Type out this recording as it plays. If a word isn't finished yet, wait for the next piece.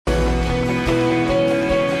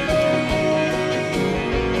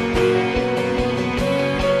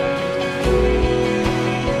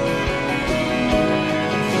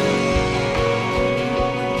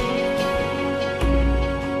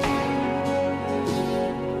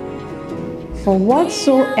For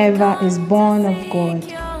whatsoever is born of God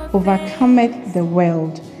overcometh the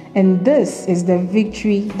world. And this is the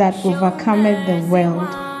victory that overcometh the world,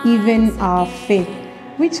 even our faith,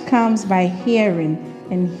 which comes by hearing,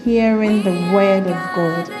 and hearing the word of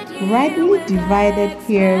God, rightly divided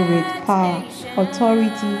here with power,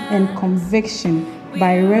 authority, and conviction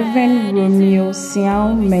by Reverend Romeo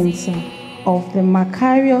Siao Mensah of the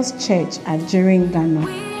Macarius Church at Jiringano.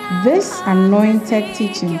 This anointed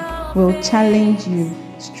teaching will challenge you,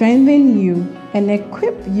 strengthen you, and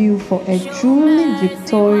equip you for a truly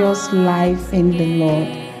victorious life in the Lord.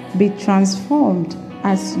 Be transformed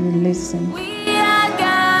as you listen. We are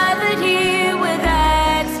gathered here with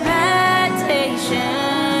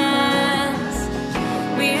expectations.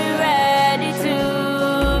 We're ready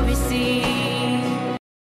to receive.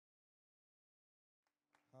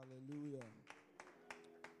 Hallelujah.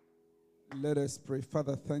 Let us pray.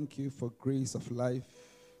 Father, thank you for grace of life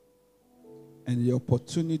and the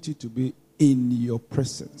opportunity to be in your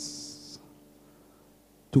presence,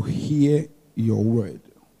 to hear your word.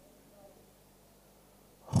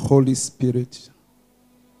 Holy Spirit,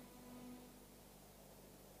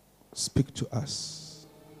 speak to us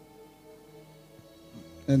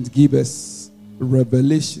and give us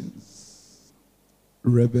revelations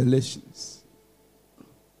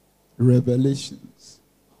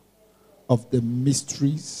of the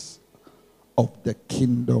mysteries of the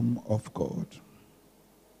kingdom of God.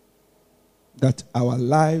 That our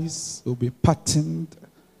lives will be patterned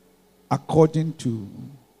according to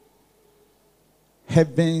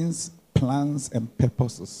heaven's plans and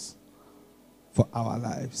purposes for our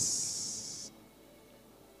lives.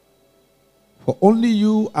 For only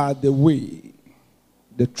you are the way,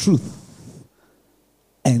 the truth,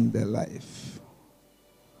 and the life.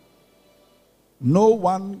 No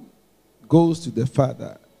one goes to the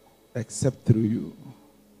Father except through you.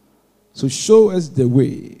 So show us the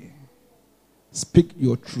way. Speak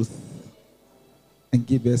your truth and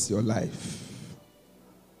give us your life.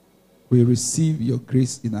 We receive your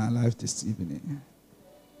grace in our life this evening.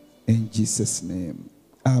 In Jesus' name.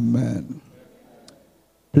 Amen.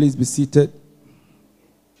 Please be seated.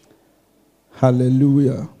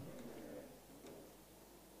 Hallelujah.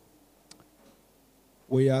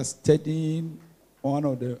 We are studying one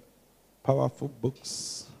of the powerful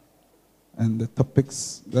books and the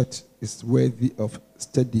topics that is worthy of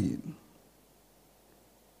studying.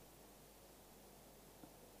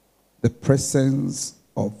 The presence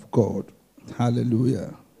of God.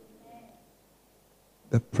 Hallelujah.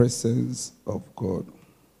 The presence of God.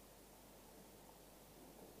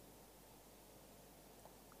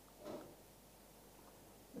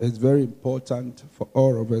 It's very important for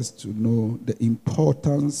all of us to know the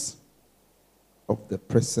importance of the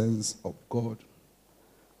presence of God.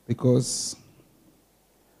 Because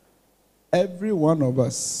every one of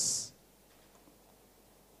us,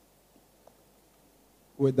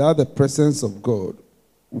 without the presence of God,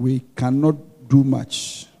 we cannot do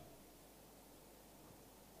much.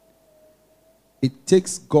 It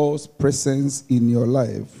takes God's presence in your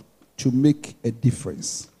life to make a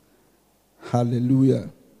difference. Hallelujah.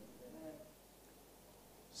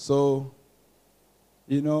 So,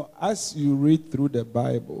 as you read through the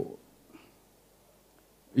Bible,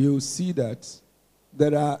 you'll see that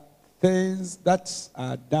there are things that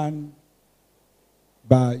are done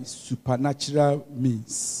by supernatural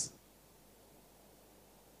means.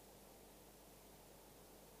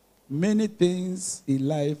 Many things in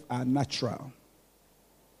life are natural,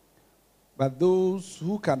 but those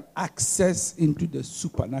who can access into the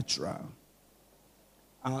supernatural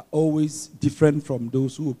are always different from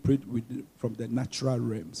those who operate from the natural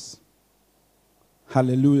realms.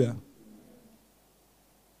 Hallelujah.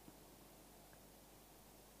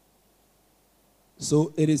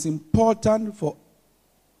 So it is important for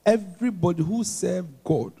everybody who serves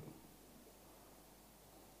God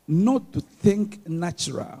not to think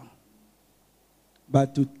natural,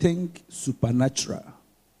 but to think supernatural.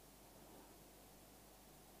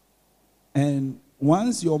 And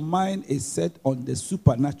once your mind is set on the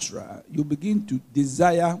supernatural, you begin to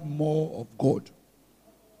desire more of God.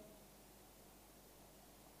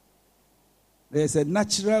 There's a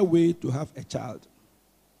natural way to have a child,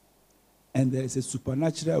 and there's a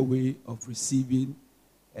supernatural way of receiving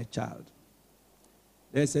a child.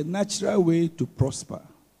 There's a natural way to prosper,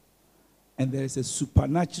 and there's a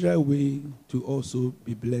supernatural way to also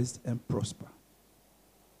be blessed and prosper.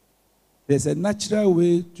 There's a natural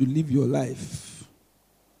way to live your life,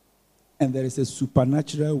 and there is a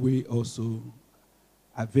supernatural way also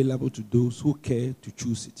available to those who care to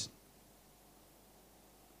choose it.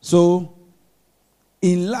 So,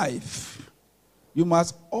 in life, you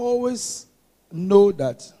must always know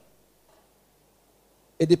that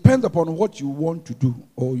it depends upon what you want to do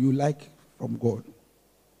or you like from God.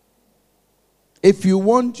 If you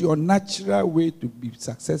want your natural way to be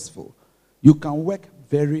successful, you can work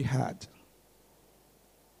very hard.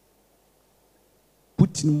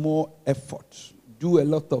 Put in more effort. Do a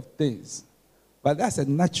lot of things. But that's a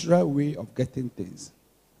natural way of getting things.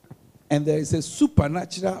 And there is a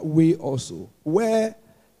supernatural way also, where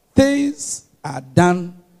things are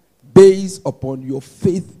done based upon your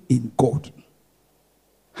faith in God.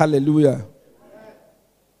 Hallelujah.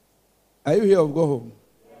 Are you here or go home?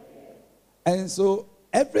 And so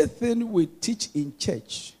everything we teach in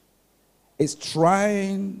church is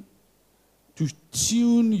trying to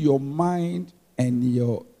tune your mind and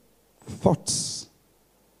your thoughts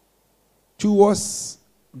towards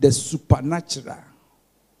the supernatural.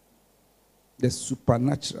 The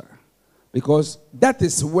supernatural. Because that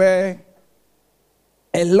is where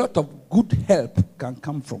a lot of good help can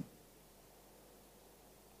come from.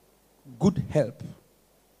 Good help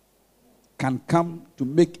can come to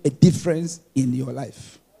make a difference in your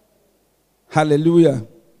life. Hallelujah.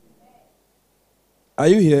 Are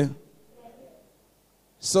you here?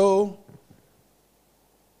 So,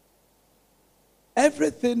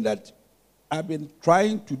 everything that I've been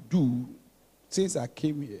trying to do since I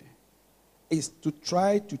came here is to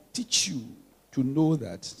try to teach you to know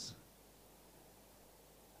that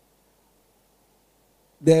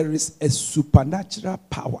there is a supernatural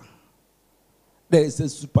power. There is a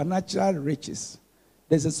supernatural riches.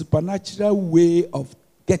 There's a supernatural way of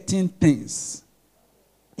getting things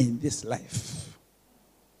in this life,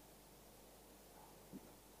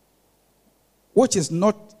 which is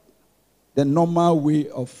not the normal way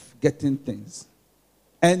of getting things.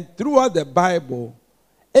 And throughout the Bible,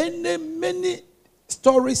 many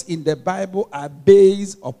stories in the Bible are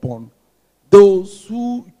based upon those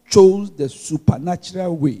who chose the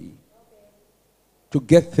supernatural way to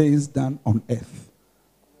get things done on earth.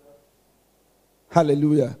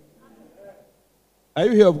 Hallelujah. Are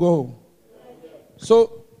you here or go home?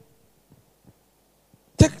 So,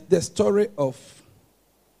 take the story of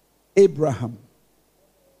Abraham.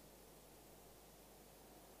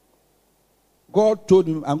 God told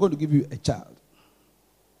him, I'm going to give you a child.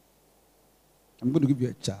 I'm going to give you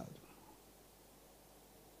a child.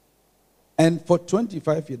 And for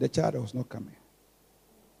 25 years, the child was not coming.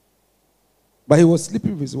 But he was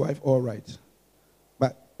sleeping with his wife all right.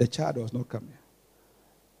 But the child was not coming.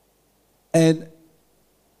 And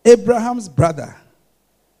Abraham's brother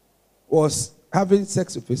was having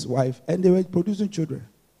sex with his wife, and they were producing children.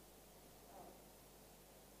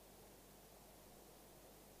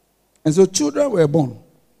 And so children were born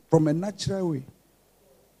from a natural way.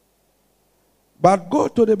 But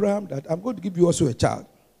God told Abraham that I'm going to give you also a child.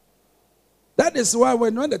 That is why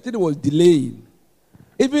when the thing was delaying,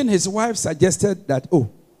 even his wife suggested that,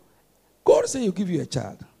 God said he'll give you a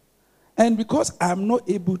child. And because I'm not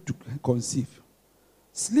able to conceive,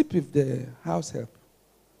 sleep with the house help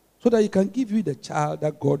so that he can give you the child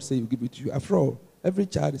that God said he'll give it to you. After all, every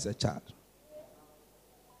child is a child.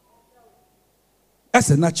 That's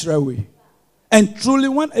a natural way. And truly,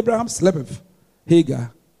 when Abraham slept with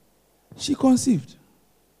Hagar, she conceived.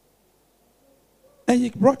 And he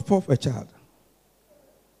brought forth a child.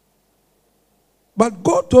 But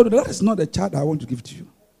God told her, that is not the child I want to give to you.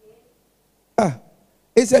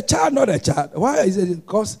 It's a child, not a child. Why is it?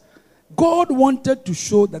 Because God wanted to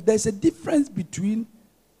show that there's a difference between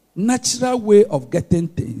natural way of getting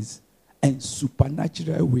things and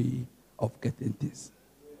supernatural way of getting things.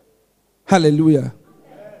 Hallelujah.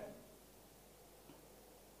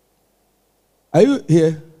 Are you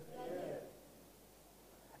here?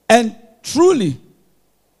 And truly,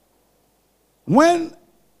 when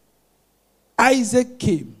Isaac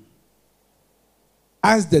came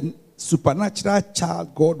as the supernatural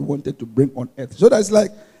child God wanted to bring on earth. So that's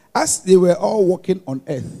like, as they were all walking on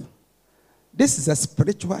earth, this is a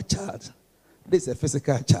spiritual child. This is a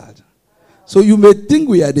physical child. So you may think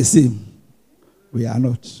we are the same. We are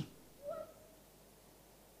not.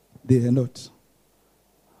 They are not.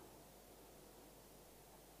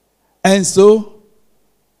 And so,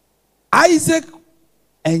 Isaac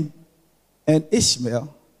and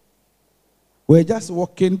Ishmael were just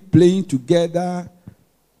walking, playing together,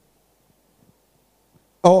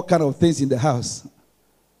 all kind of things in the house.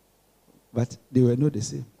 But they were not the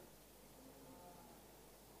same.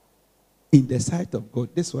 In the sight of God,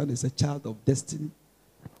 this one is a child of destiny,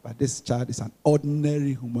 but this child is an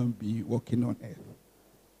ordinary human being walking on earth.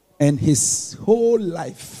 And his whole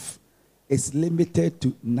life is limited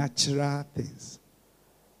to natural things.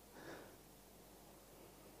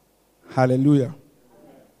 Hallelujah.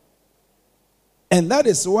 And that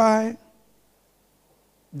is why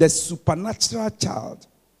the supernatural child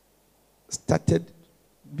started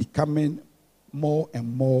becoming more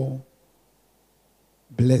and more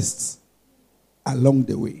blessed along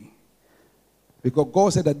the way. Because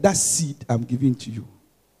God said that seed I'm giving to you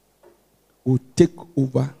will take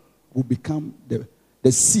over, will become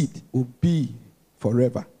the seed will be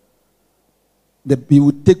forever. He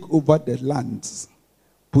will take over the lands,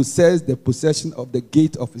 possess the possession of the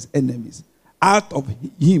gate of his enemies. Out of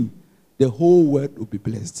him, the whole world will be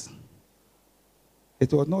blessed.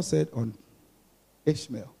 It was not said on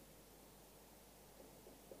Ishmael.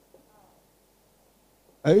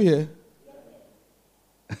 Are you here?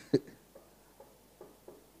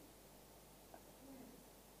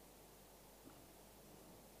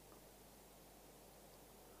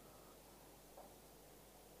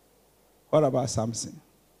 What about Samson?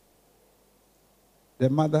 The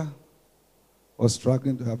mother was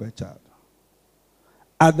struggling to have a child.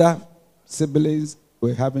 Other siblings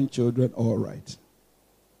were having children, all right.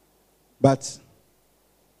 But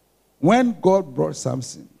when God brought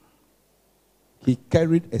Samson, he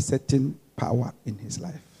carried a certain power in his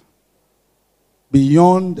life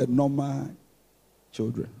beyond the normal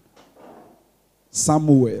children.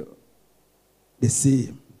 Samuel, the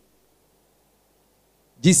same.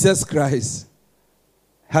 Jesus Christ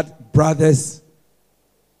had brothers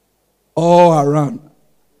all around.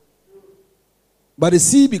 But you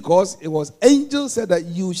see, because it was angels said that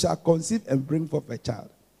you shall conceive and bring forth a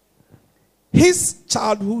child. His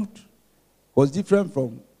childhood was different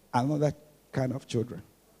from another kind of children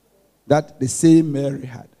that the same Mary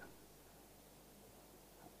had.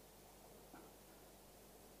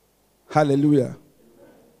 Hallelujah.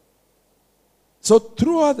 So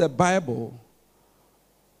throughout the Bible,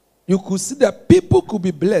 you could see that people could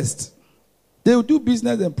be blessed. They will do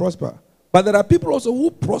business and prosper. But there are people also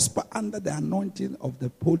who prosper under the anointing of the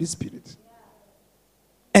Holy Spirit.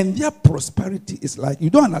 And their prosperity is like, you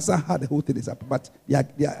don't understand how the whole thing is happening, but they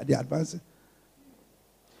are advancing.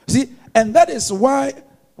 See, and that is why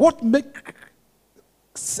what makes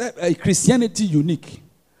Christianity unique.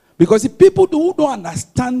 Because if people who don't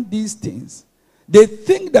understand these things, they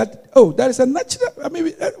think that, oh, there is a natural,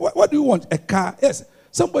 what do you want? A car? Yes.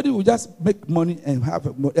 Somebody will just make money and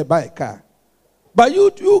buy a car. But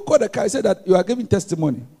you call the car and say that you are giving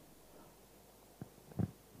testimony.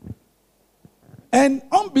 And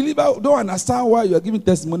unbeliever don't understand why you are giving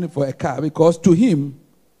testimony for a car, because to him,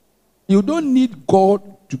 you don't need God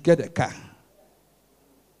to get a car.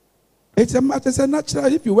 It's a natural.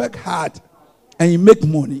 If you work hard and you make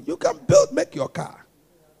money, you can make your car.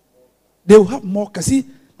 They will have more. See,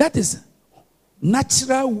 that is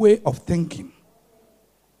natural way of thinking.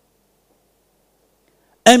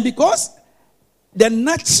 And because the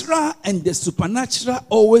natural and the supernatural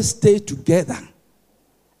always stay together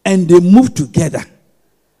and they move together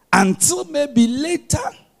until maybe later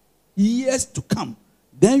years to come,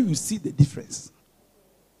 then you see the difference.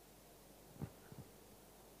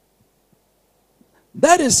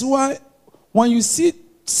 That is why when you see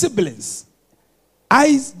siblings,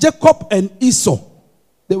 Jacob and Esau,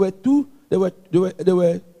 they were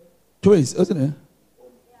twins, wasn't it?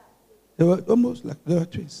 They were almost like they were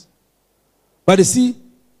twins. But you see,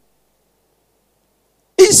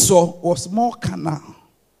 Esau was more carnal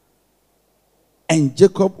and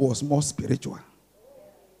Jacob was more spiritual.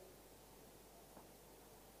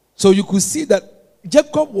 So you could see that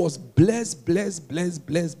Jacob was blessed.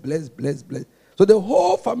 So the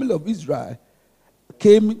whole family of Israel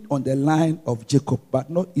came on the line of Jacob, but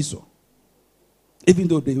not Esau. Even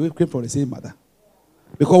though they came from the same mother.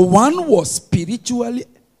 Because one was spiritually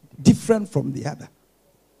different from the other.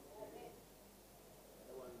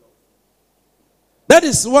 That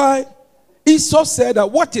is why Esau said that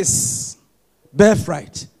what is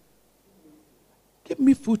birthright? Give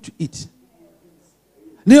me food to eat.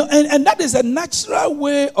 Now, and that is a natural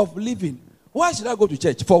way of living. Why should I go to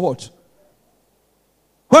church? For what?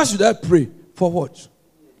 Why should I pray? For what?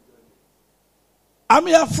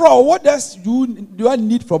 After all, what else do I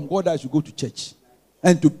need from God that I should go to church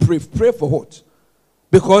and to pray? Pray for what?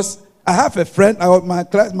 Because I have a friend, my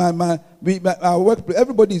class, our work,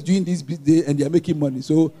 everybody is doing this business and they are making money.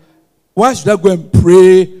 So why should I go and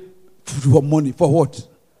pray for money? For what?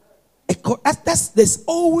 There's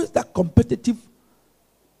always that competitive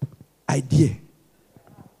idea.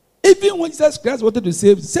 Even when Jesus Christ wanted to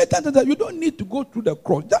save Satan, said that you don't need to go through the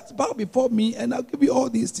cross. Just bow before me and I'll give you all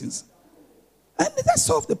these things. And that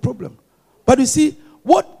solves the problem. But you see,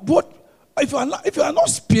 if you are not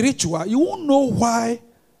spiritual, you won't know why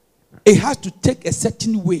it has to take a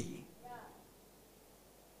certain way.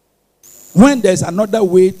 when there's another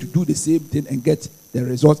way to do the same thing and get the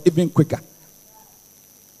results even quicker.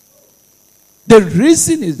 The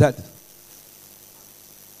reason is that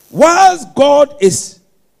whilst God is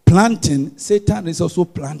planting, Satan is also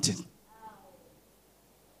planting.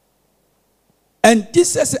 And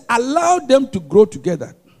Jesus allowed them to grow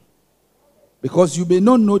together. Because you may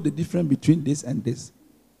not know the difference between this and this.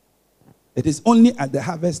 It is only at the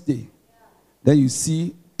harvest day that you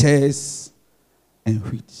see tares and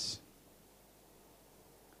wheat.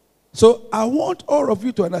 So I want all of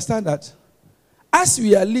you to understand that as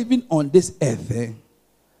we are living on this earth,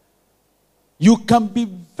 you can be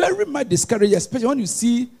very much discouraged, especially when you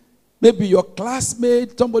see maybe your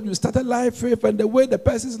classmate, somebody you started life with, and the way the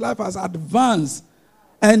person's life has advanced.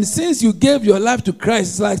 And since you gave your life to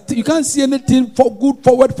Christ, it's like you can't see anything for good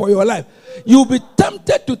forward for your life. You'll be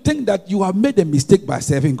tempted to think that you have made a mistake by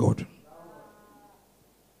serving God.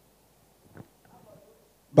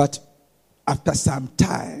 But after some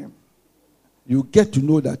time, you get to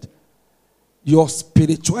know that your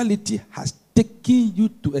spirituality has taken you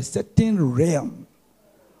to a certain realm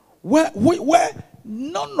where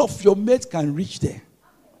none of your mates can reach there,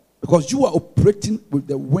 because you are operating with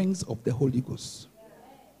the wings of the Holy Ghost.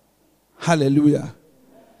 Hallelujah.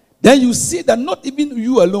 Then you see that not even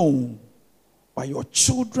you alone, but your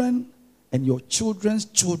children and your children's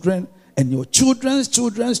children and your children's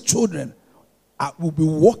children's children will be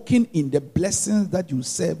walking in the blessings that you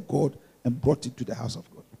serve God and brought into the house of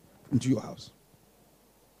God, into your house.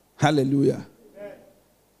 Hallelujah.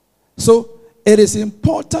 So it is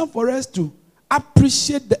important for us to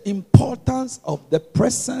appreciate the importance of the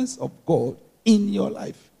presence of God in your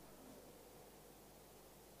life.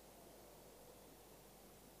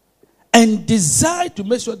 And desire to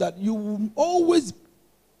make sure that you will always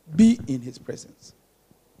be in his presence.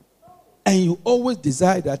 And you always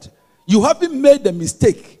desire that you haven't made the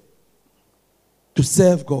mistake to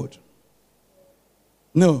serve God.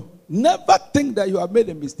 No. Never think that you have made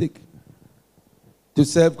a mistake to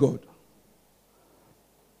serve God.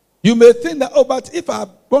 You may think that, oh, but if I've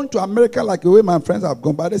gone to America like the way my friends have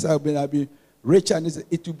gone, by this I'll be richer. And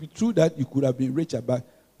it will be true that you could have been richer, but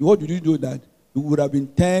what did you do that? You would have been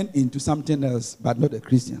turned into something else, but not a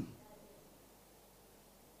Christian.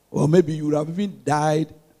 Or maybe you would have even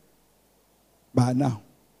died by now.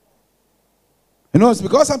 You know, it's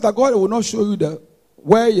because after God will not show you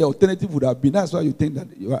where your alternative would have been. That's why you think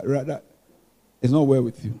that you are rather it's not well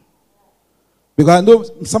with you. Because I know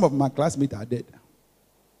some of my classmates are dead.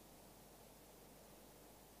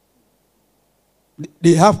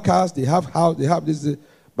 They have cars, they have house, they have this,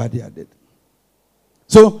 but they are dead.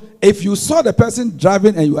 So if you saw the person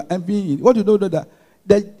driving and you are envying, what you know that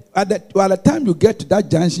at the time you get to that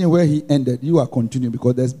junction where he ended, you are continuing,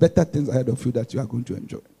 because there's better things ahead of you that you are going to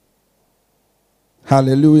enjoy.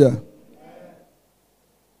 Hallelujah.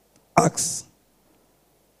 Acts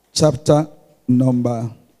chapter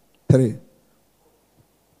number 3.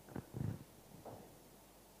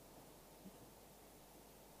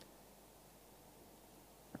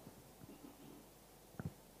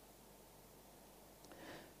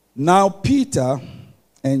 Now Peter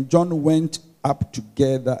and John went up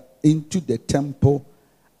together into the temple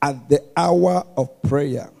at the hour of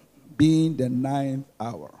prayer, being the 9th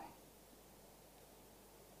hour.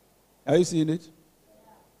 Are you seeing it?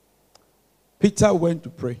 Peter went to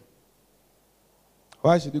pray.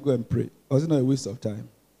 Why should he go and pray? Was it not a waste of time?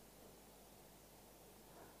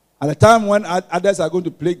 At the time when others are going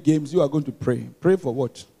to play games, you are going to pray. Pray for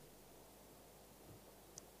what?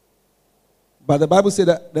 But the Bible said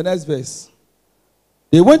that the next verse,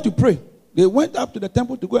 they went to pray. They went up to the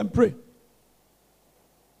temple to go and pray.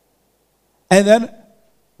 And then,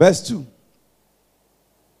 verse 2.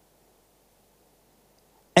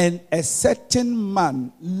 And a certain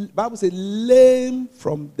man, the Bible says, lame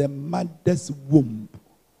from the mother's womb,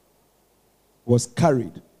 was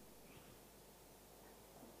carried.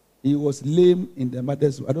 He was lame in the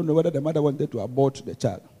mother's womb. I don't know whether the mother wanted to abort the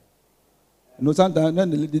child. You know, sometimes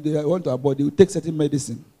when they want to abort, they will take certain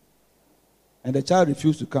medicine. And the child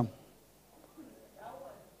refused to come.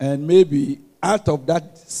 And maybe out of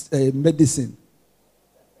that medicine,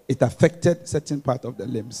 it affected certain part of the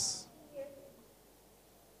limbs.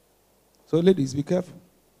 So ladies, be careful.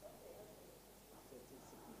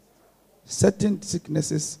 Certain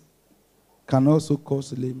sicknesses can also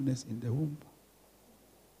cause lameness in the womb.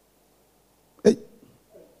 Hey.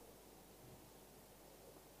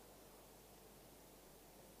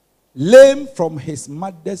 Lame from his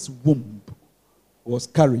mother's womb was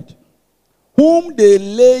carried, whom they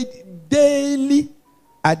laid daily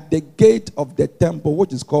at the gate of the temple,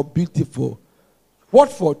 which is called Beautiful,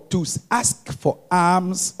 What for? To ask for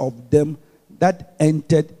alms of them that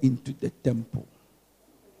entered into the temple.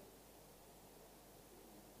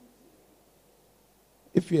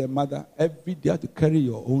 If you're a mother, every day you have to carry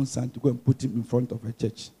your own son to go and put him in front of a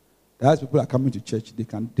church. As people are coming to church, they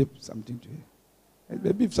can dip something to him. It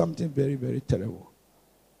may be something very, very terrible.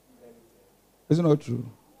 Isn't that true?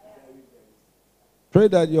 Pray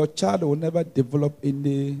that your child will never develop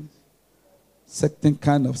any certain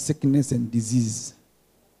kind of sickness and disease.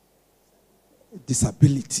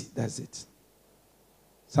 Disability, that's it.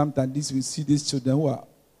 Sometimes we see these children who are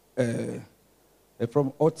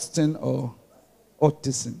from autism or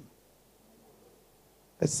autism.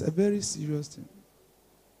 It's a very serious thing.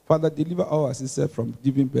 Father, deliver our sister from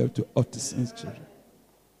giving birth to autism children.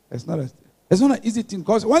 It's not an easy thing,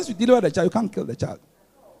 because once you deliver the child, you can't kill the child.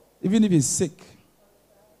 Even if he's sick.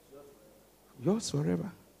 Yours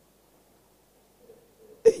forever.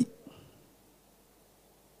 Hey.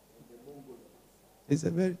 It's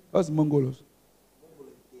a very... What's Mongolos?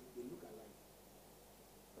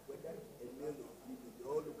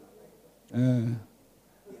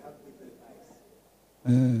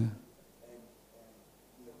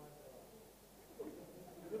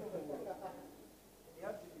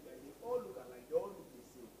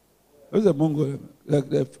 What's a Mongol? Like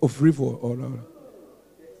the of river or no?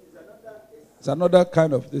 It's another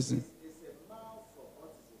kind of this thing.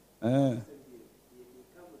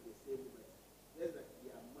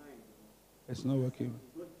 It's not working.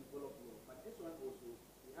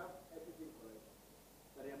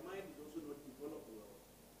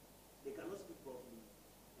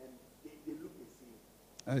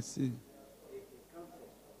 I see.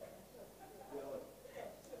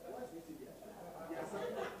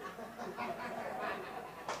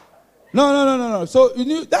 No. So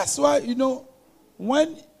that's why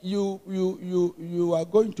when you are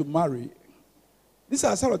going to marry, these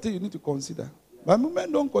are sort of things you need to consider. But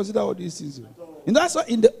women don't consider all these things. And that's why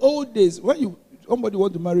in the old days, when somebody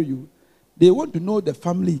want to marry you, they want to know the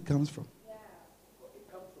family he comes from.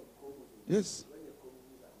 Yes.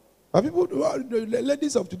 But people, the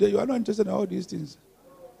ladies of today, you are not interested in all these things.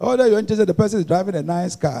 All that you're interested, the person is driving a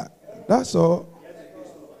nice car. That's all.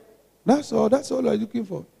 That's all you're looking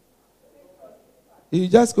for. He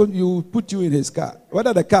just you put you in his car.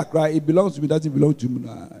 Whether the car cry, it belongs to me, doesn't belong to me.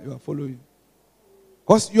 Nah, you are following.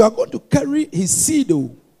 Because you are going to carry his seed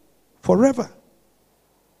forever.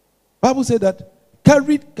 Bible said that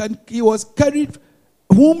he was carried,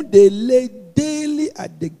 whom they laid daily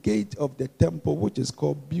at the gate of the temple, which is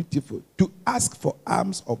called Beautiful, to ask for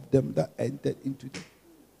alms of them that entered into them.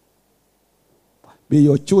 May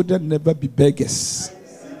your children never be beggars.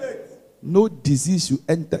 No disease you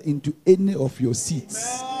enter into any of your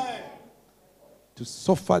seats. To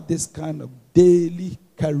suffer this kind of daily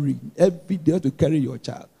carrying. Every day to carry your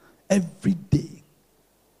child. Every day.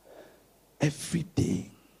 Every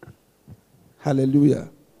day. Hallelujah.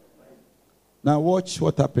 Now watch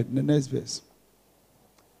what happened in the next verse.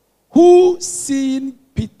 Who, seeing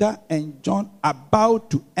Peter and John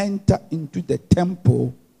about to enter into the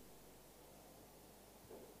temple,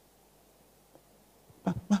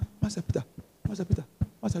 Master Peter,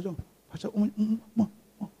 Master John,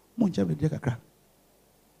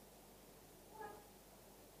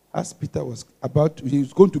 as Peter was he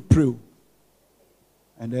was going to pray,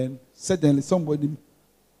 and then suddenly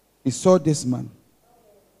he saw this man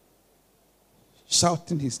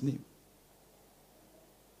shouting his name.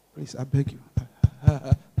 Please, I beg you.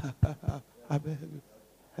 I beg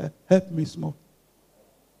you. Help me small.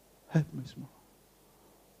 Help me small.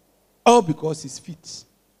 All because his feet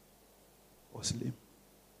was lame.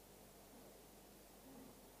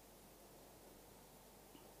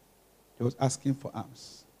 He was asking for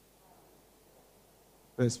alms.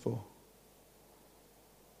 Verse 4.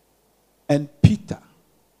 And Peter,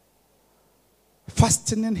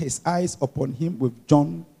 fastening his eyes upon him with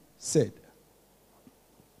John, said,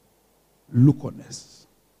 look on us.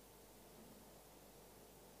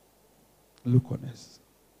 Look on us.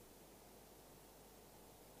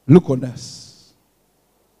 Look on us.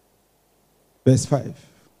 Verse 5.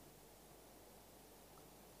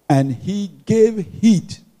 And he gave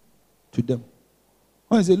heed to them.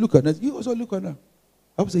 When I say look on us, you also look on them.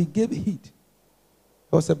 I would say he gave heed.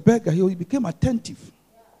 He was a beggar. He became attentive.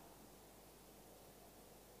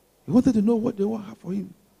 He wanted to know what they want to have for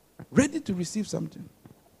him. Ready to receive something.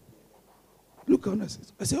 Look on us.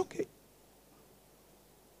 I say, okay.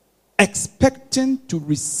 Expecting to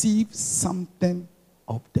receive something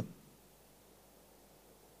of them.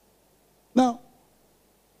 Now,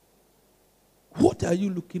 who are you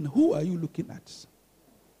looking at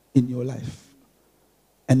in your life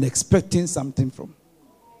and expecting something from?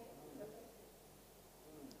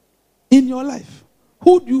 your life?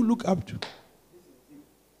 Who do you look up to?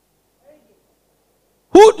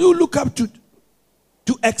 Who do you look up to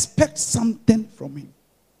expect something from him?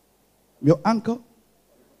 Your uncle?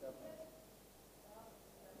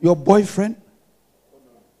 Your boyfriend?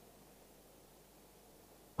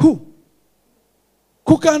 Who?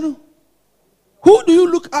 Kukanu? Who do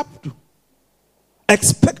you look up to?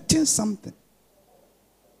 Expecting something.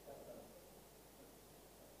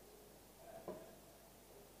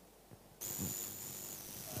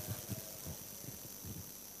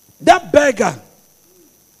 That beggar,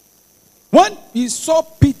 when he saw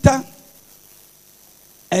Peter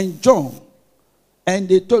and John, and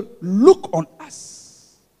they told, look on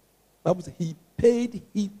us. That was, he paid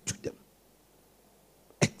heed to them,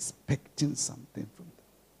 expecting something from them.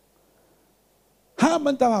 How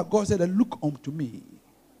many times God said, look unto me,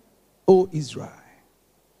 O Israel?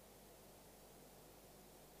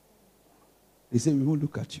 They said, we won't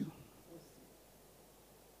look at you.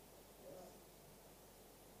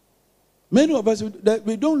 Many of us,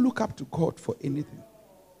 we don't look up to God for anything.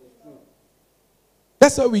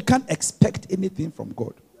 That's why we can't expect anything from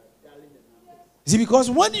God. See, because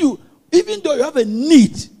when you, even though you have a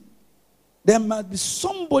need, there must be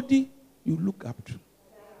somebody you look up to.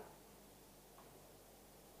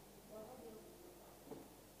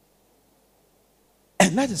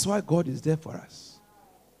 And that is why God is there for us.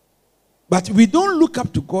 But we don't look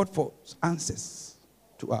up to God for answers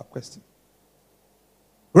to our questions.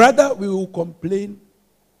 Rather, we will complain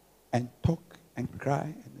and talk and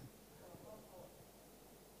cry.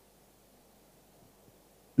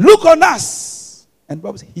 Look on us. And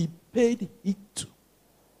Bible says he paid heed to.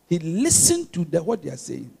 He listened to what they are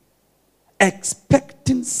saying,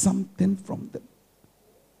 expecting something from them.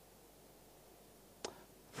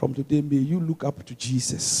 From today, may you look up to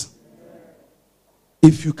Jesus.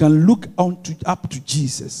 If you can look up to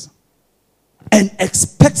Jesus and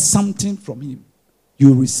expect something from him, you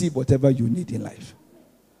will receive whatever you need in life.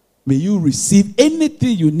 May you receive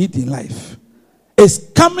anything you need in life. It's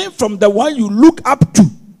coming from the one you look up to.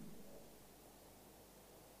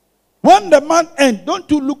 When the month ends, don't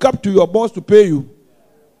you look up to your boss to pay you,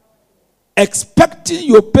 expecting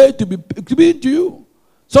your pay to be given to you.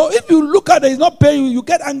 So if you look at it, he's not paying you, you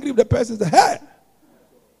get angry if the person says, hey.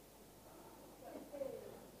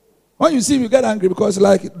 When you see him, you get angry because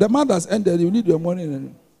like the month has ended, you need your money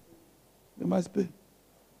and you must pay.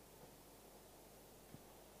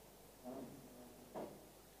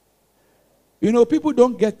 You know, people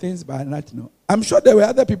don't get things by night. No, I'm sure there were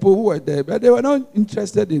other people who were there, but they were not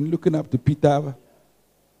interested in looking up to Peter.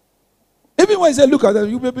 Even when you say look at them,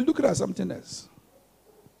 you may be looking at something else.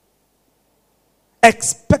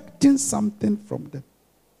 Expecting something from them.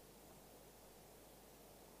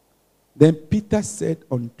 Then Peter said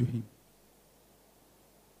unto him,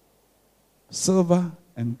 silver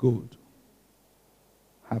and gold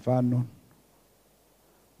have I none,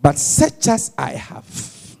 but such as I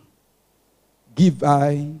have, give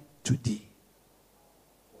I to thee.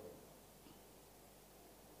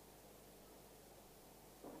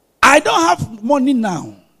 I don't have money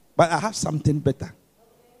now, but I have something better.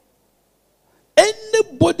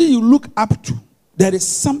 Anybody you look up to, there is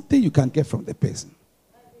something you can get from the person.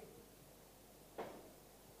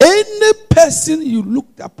 Any person you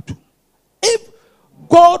looked up to, if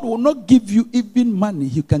God will not give you even money,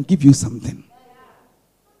 he can give you something.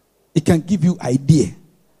 He can give you idea.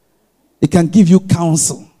 He can give you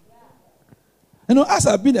counsel. You know, as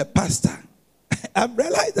I've been a pastor, I've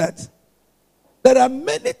realized that there are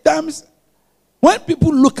many times when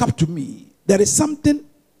people look up to me, there is something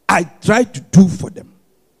I try to do for them.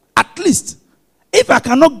 At least, if I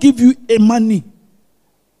cannot give you a money,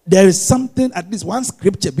 there is something, at least one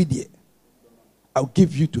scripture be there, I'll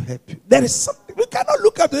give you to help you. There is something. We cannot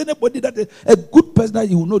look up to anybody that is a good person that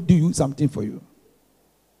he will not do something for you.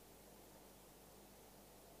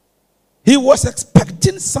 He was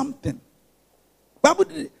expecting something. Bible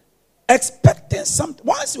expecting something.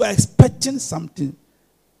 Once you are expecting something,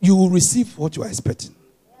 you will receive what you are expecting.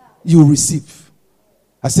 You will receive.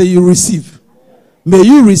 I say you receive. May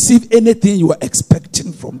you receive anything you are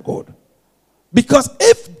expecting from God. Because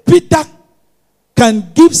if Peter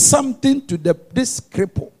can give something to this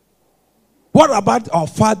cripple, what about our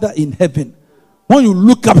Father in heaven? When you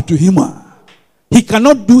look up to him, he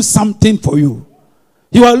cannot do something for you.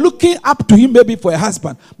 You are looking up to him maybe for a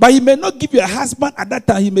husband, but he may not give you a husband at that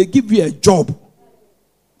time. He may give you a job.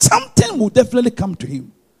 Something will definitely come to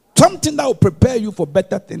him. Something that will prepare you for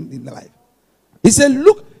better things in life. He said,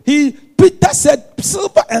 look, Peter said,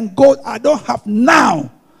 silver and gold I don't have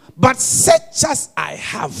now, but such as I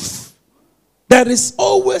have. There is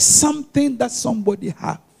always something that somebody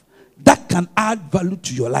has that can add value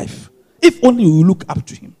to your life. If only you look up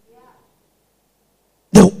to him.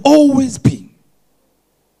 There will always be.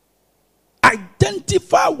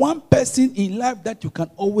 Identify one person in life that you can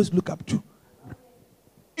always look up to.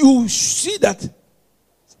 You see that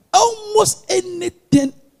almost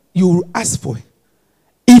anything you ask for,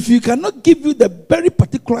 if he cannot give you the very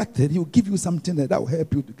particular thing, he will give you something that will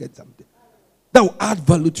help you to get something. That will add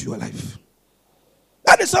value to your life.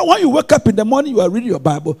 That is why when you wake up in the morning, you are reading your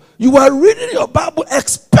Bible. You are reading your Bible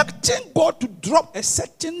expecting God to drop a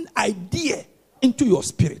certain idea into your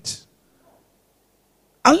spirit.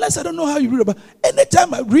 Unless I don't know how you read about.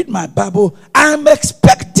 Anytime I read my Bible, I am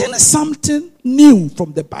expecting something new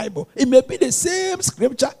from the Bible. It may be the same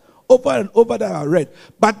scripture over and over that I read.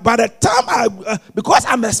 But by the time because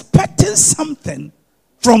I'm expecting something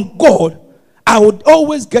from God, I would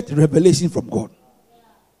always get revelation from God.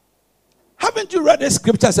 Haven't you read the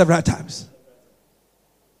scripture several times?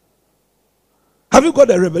 Have you got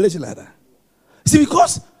a revelation like that? See,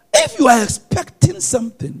 because if you are expecting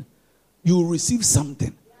something, you will receive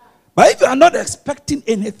something. But if you are not expecting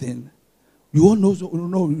anything, you won't know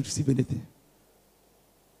you receive anything.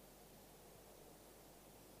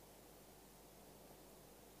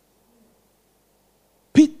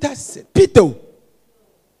 Peter said, Peter,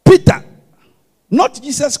 not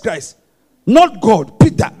Jesus Christ, not God,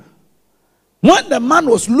 Peter. When the man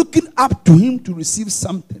was looking up to him to receive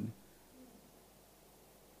something,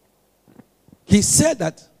 he said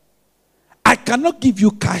that, I cannot give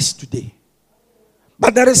you cash today.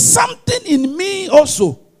 But there is something in me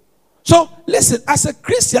also. So listen, as a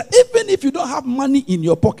Christian, even if you don't have money in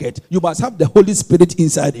your pocket, you must have the Holy Spirit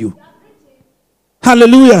inside you.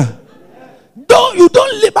 Hallelujah. You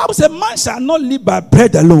don't live. Bible says, man shall not live by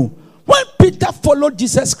bread alone. When Peter followed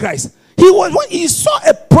Jesus Christ, when he saw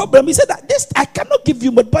a problem, he said that this I cannot give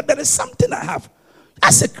you money, but there is something I have.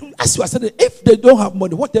 As you are saying, if they don't have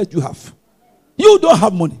money, what else do you have? You don't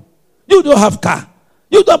have money. You don't have car.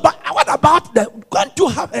 You don't. But what about can't you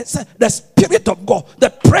have the Spirit of God, the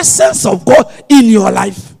presence of God in your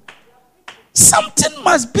life? Something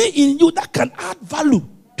must be in you that can add value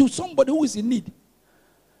to somebody who is in need.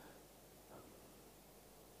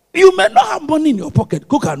 You may not have money in your pocket,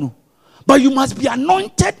 but you must be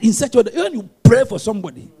anointed in such a way that when you pray for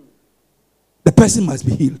somebody, the person must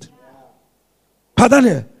be healed.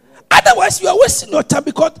 Pardon? Otherwise, you are wasting your time,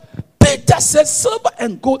 because Peter said, silver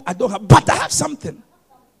and gold I don't have, but I have something.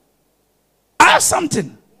 I have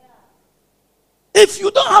something. If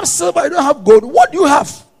you don't have silver, you don't have gold, what do you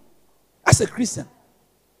have as a Christian?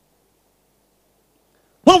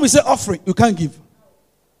 When we say offering, you can't give.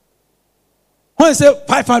 When you say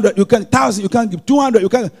 500, you can 1,000, you can't give 200, you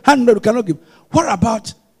can 100, you cannot give. What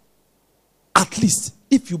about at least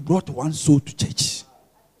if you brought one soul to church?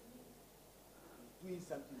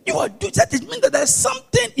 You are doing that. It means that there's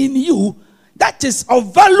something in you that is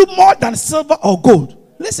of value more than silver or gold.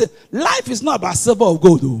 Listen, life is not about silver or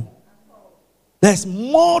gold, though. There's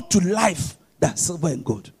more to life than silver and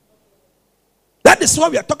gold. That is why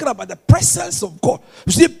we are talking about the presence of God.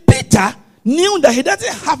 You see, Peter knew that he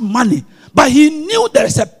doesn't have money, but he knew there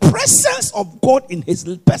is a presence of God in his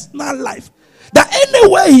personal life. That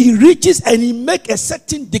anywhere he reaches and he makes a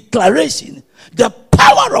certain declaration, the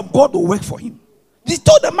power of God will work for him. He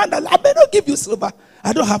told the man that I may not give you silver,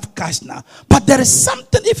 I don't have cash now, but there is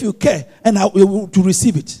something if you care, and I will to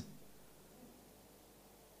receive it.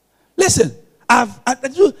 Listen,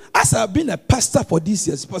 as I've been a pastor for these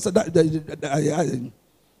years, Pastor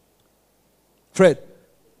Fred,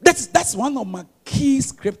 that's one of my key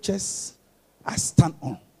scriptures I stand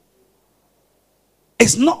on.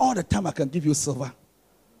 It's not all the time I can give you silver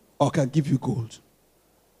or can give you gold,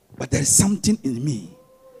 but there is something in me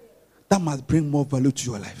that must bring more value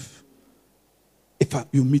to your life.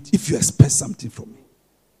 If you expect something from me,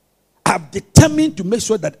 I've determined to make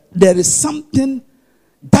sure that there is something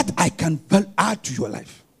that I can add to your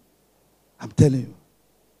life. I'm telling you.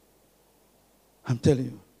 I'm telling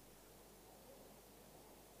you.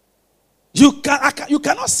 You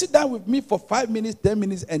cannot sit down with me for 5 minutes, 10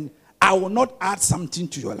 minutes, and I will not add something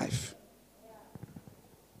to your life.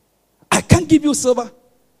 I can't give you silver.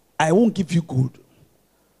 I won't give you gold.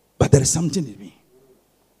 But there is something in me.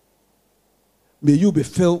 May you be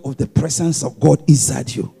filled with the presence of God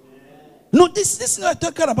inside you. No, this is not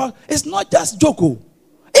talking about. It's not just joke.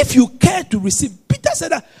 If you care to receive, Peter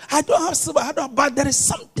said that I don't have silver, but there is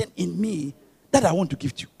something in me that I want to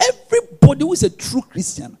give to you. Everybody who is a true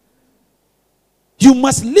Christian, you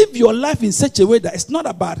must live your life in such a way that it's not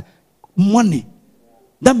about money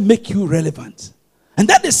that make you relevant. And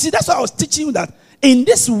that's why I was teaching you that in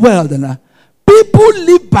this world, people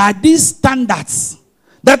live by these standards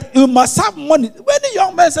that you must have money. Many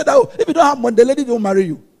young men said that, oh, if you don't have money, the lady don't marry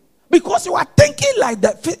you. Because you are thinking like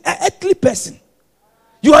that earthly person.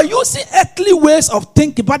 You are using earthly ways of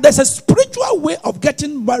thinking, but there's a spiritual way of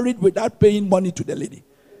getting married without paying money to the lady.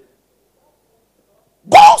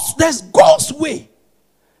 There's God's way.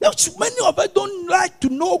 Many of us don't like to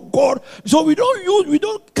know God, so we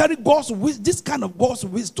don't carry this kind of God's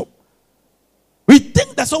wisdom. We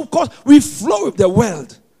think that so, of course, we flow with the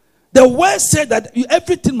world. The world said that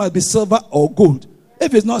everything must be silver or gold.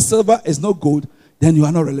 If it's not silver, it's not gold, then you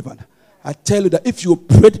are not relevant. I tell you that if you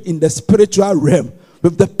operate in the spiritual realm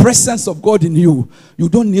with the presence of God in you, you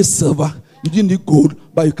don't need silver, you don't need gold,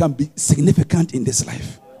 but you can be significant in this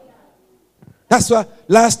life. That's why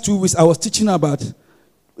last 2 weeks I was teaching about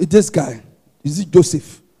this guy. Is it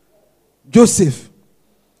Joseph? Joseph.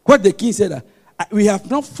 What the king said, we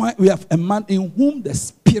have a man in whom the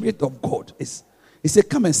Spirit of God is. He said,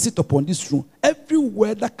 come and sit upon this throne. Every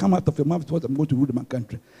word that comes out of your mouth is what I'm going to rule in my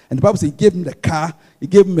country. And the Bible says he gave him the car, he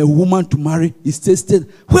gave him a woman to marry. He stayed.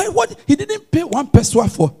 What? He didn't pay 1 peso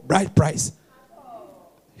for bride price.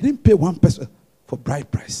 He didn't pay 1 peso for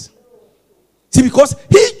bride price. See, because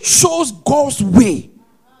he chose God's way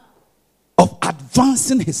of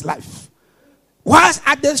advancing his life, whilst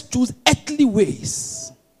others choose earthly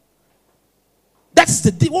ways. That's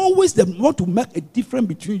always they want to make a difference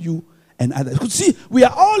between you and others. See, we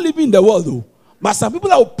are all living in the world, though, but some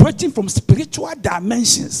people are operating from spiritual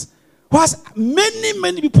dimensions, whilst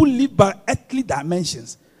many people live by earthly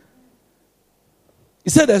dimensions. He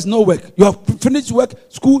said there's no work. You have finished work,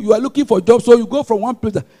 school, you are looking for a job, so you go from one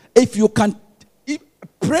place. If you can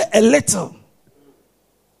pray a little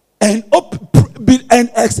and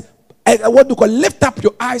lift up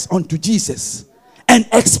your eyes unto Jesus and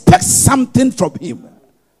expect something from him,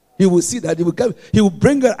 he will see that he will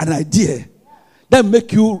bring an idea that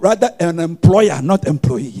make you rather an employer, not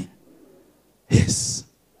employee. Yes.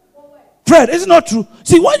 Fred, is it not true?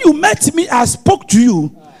 See, when you met me, I spoke to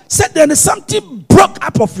you, said there is something broke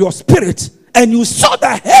up of your spirit, and you saw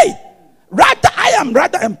that, hey, I am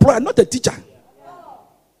rather employer, not a teacher.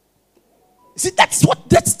 See, that's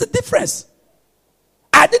the difference.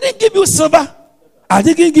 I didn't give you silver. I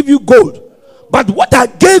didn't give you gold. But what I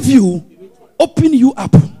gave you, open you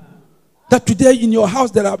up. That today in your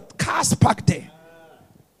house there are cars parked there.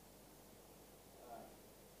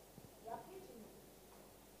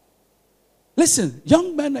 Listen,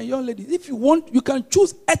 young men and young ladies, if you want, you can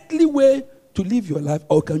choose earthly way to live your life,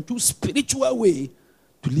 or you can choose spiritual way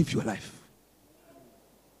to live your life.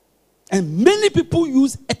 And many people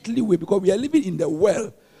use earthly way because we are living in the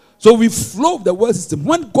world. So we flow with the world system.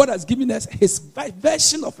 When God has given us his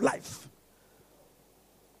version of life.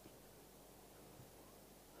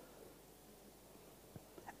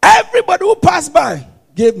 Everybody who passed by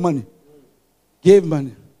gave money. Gave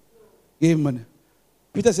money. Gave money.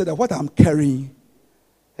 Peter said that what I'm carrying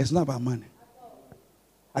is not about money.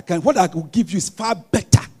 What I will give you is far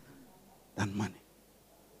better than money.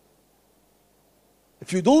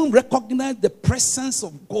 If you don't recognize the presence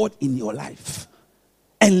of God in your life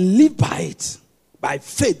and live by it, by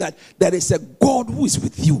faith that there is a God who is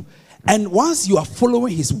with you, and once you are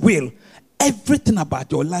following his will, everything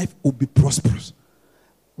about your life will be prosperous.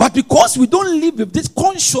 But because we don't live with this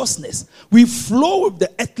consciousness, we flow with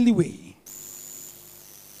the earthly way.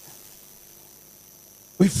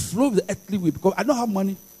 We flow with the earthly way because I don't have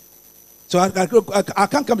money. So I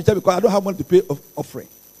can't come to church because I don't have money to pay offering.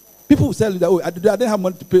 People will tell you that, oh, I didn't have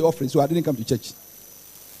money to pay offering, so I didn't come to church.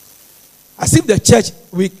 As if the church,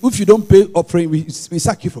 if you don't pay offering, we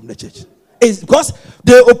sack you from the church. It's because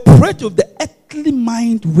they operate with the earthly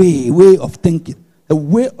mind way of thinking, the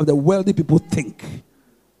way of the wealthy people think.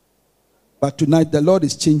 But tonight, the Lord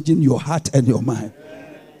is changing your heart and your mind.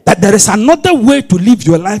 That there is another way to live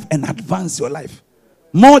your life and advance your life.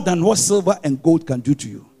 More than what silver and gold can do to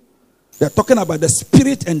you. They are talking about the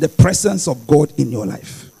spirit and the presence of God in your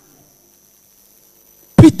life.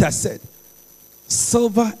 Peter said,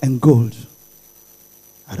 silver and gold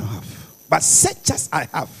I don't have, but such as I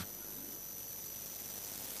have.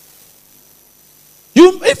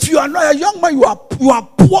 If you are not a young man, you are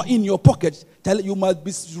poor in your pocket. Tell you must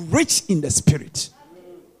be rich in the spirit.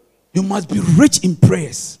 You must be rich in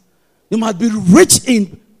prayers. You must be rich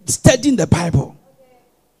in studying the Bible.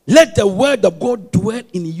 Let the word of God dwell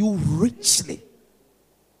in you richly.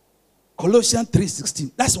 Colossians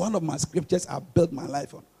 3:16. That's one of my scriptures I built my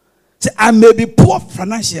life on. Say, I may be poor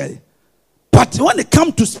financially, but when it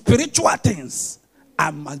comes to spiritual things,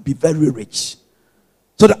 I must be very rich.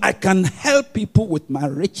 So that I can help people with my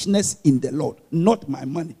richness in the Lord, not my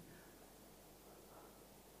money.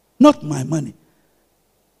 Not my money.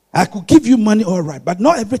 I could give you money, all right, but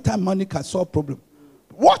not every time money can solve problem.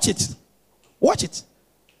 Watch it. Watch it.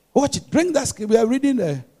 Watch it. Bring that script. We are reading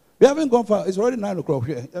there. We haven't gone far. It's already 9 o'clock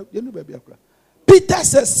here. Peter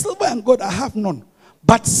says, silver and gold I have none,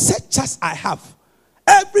 but such as I have.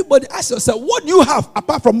 Everybody ask yourself, what do you have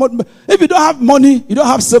apart from money? If you don't have money, you don't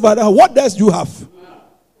have silver, what else do you have?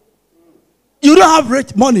 You don't have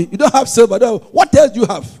rich money, you don't have silver, what else do you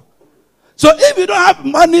have? So if you don't have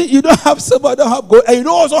money, you don't have silver, you don't have gold, and you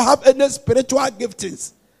don't also have any spiritual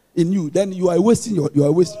giftings in you, then you are wasting you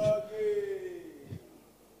are wasting.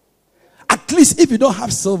 At least if you don't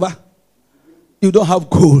have silver, you don't have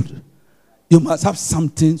gold, you must have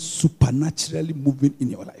something supernaturally moving in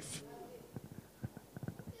your life.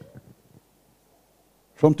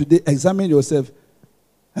 From today, examine yourself.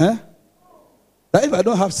 That if I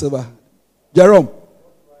don't have silver, Jerome,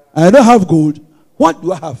 and I don't have gold, what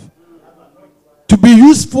do I have to be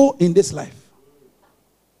useful in this life?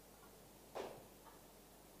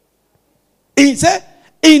 He said,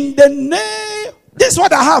 in the name, this is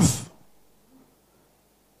what I have.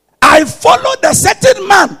 I followed a certain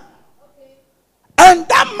man. And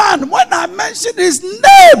that man, when I mentioned his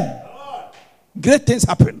name, great things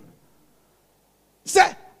happen.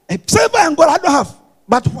 Say, silver and gold I don't have,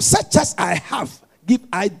 but such as I have, give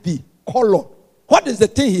I thee. Color. What is the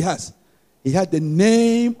thing he has? He had the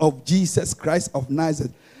name of Jesus Christ of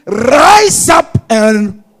Nazareth. Rise up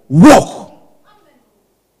and walk.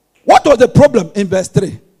 What was the problem in verse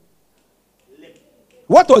 3?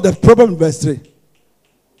 What was the problem in verse 3?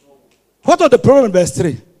 What was the problem in verse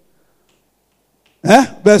 3?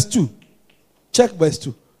 Verse 2. Check verse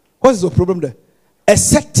 2. What is the problem there? A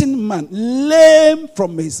certain man, lame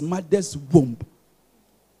from his mother's womb.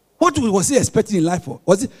 What was he expecting in life for?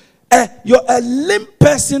 Was it you're a lame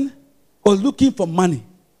person or looking for money,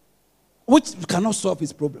 which cannot solve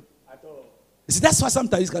his problem? At all. You see, that's why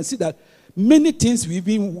sometimes you can see that many things we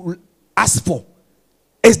even ask for,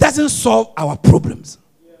 it doesn't solve our problems.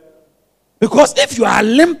 Yeah. Because if you are a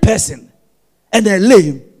lame person and a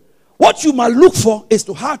lame, what you must look for is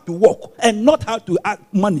to how to walk and not how to add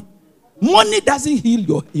money. Money doesn't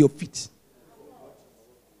heal your feet.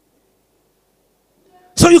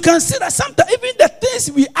 So you can see that sometimes even the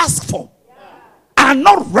things we ask for are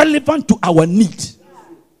not relevant to our need.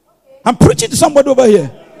 I'm preaching to somebody over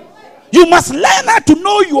here. You must learn how to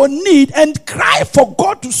know your need and cry for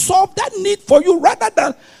God to solve that need for you rather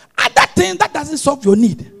than other thing that doesn't solve your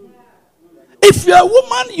need. If you're a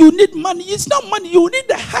woman, you need money. It's not money. You need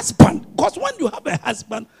a husband. Because when you have a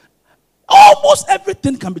husband, almost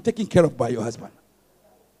everything can be taken care of by your husband.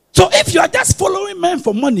 So if you are just following men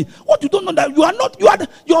for money, what you don't know that you are not,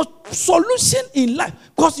 your solution in life,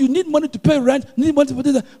 because you need money to pay rent, you need money to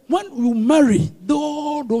pay that. When you marry,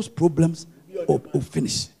 all those problems will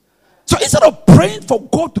finish. So instead of praying for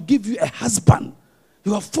God to give you a husband,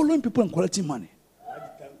 you are following people and collecting money.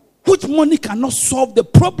 Which money cannot solve the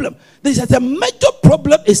problem. There is a major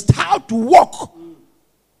problem is how to walk.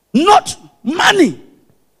 Not money.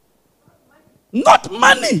 Not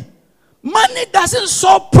money. Money doesn't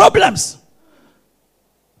solve problems.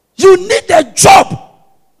 You need a job.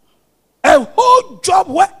 A whole job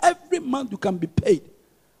where every month you can be paid.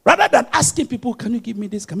 Rather than asking people, can you give me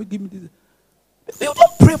this? Can you give me this? You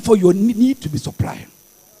don't pray for your need to be supplied.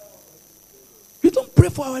 You don't pray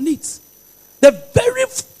for our needs. The very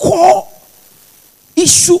core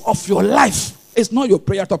issue of your life is not your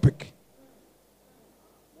prayer topic.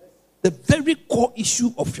 The very core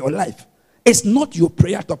issue of your life is not your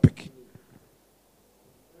prayer topic.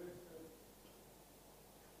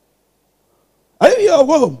 Are you here?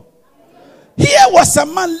 Whoa. Here was a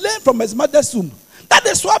man lame from his mother's womb. That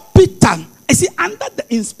is why Peter, you see, under the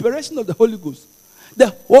inspiration of the Holy Ghost,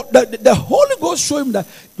 the Holy Ghost showed him that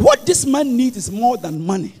what this man needs is more than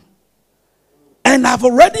money. And I've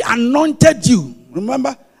already anointed you.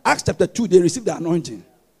 Remember, Acts chapter 2, they received the anointing.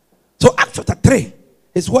 So Acts chapter 3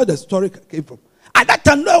 is where the story came from. At that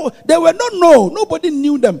time, they were nobody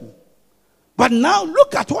knew them. But now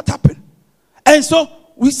look at what happened. And so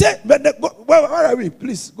we said, where are we?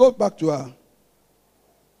 Please go back to our.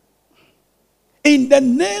 In the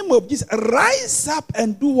name of Jesus, rise up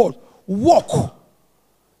and do what? Walk.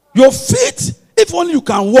 Your feet, if only you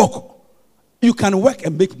can walk, you can work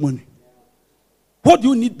and make money. What do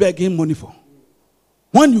you need begging money for?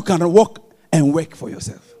 When you can walk and work for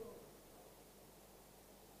yourself.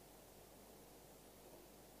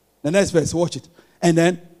 The next verse, watch it. And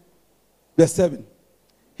then, verse 7.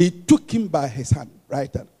 He took him by his hand,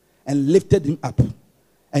 right hand, and lifted him up.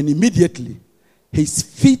 And immediately, his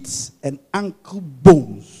feet and ankle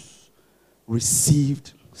bones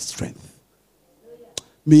received strength.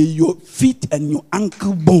 May your feet and your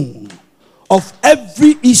ankle bone of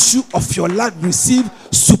every issue of your life receive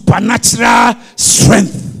supernatural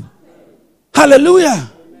strength.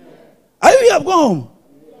 Hallelujah. Are you here? Go home.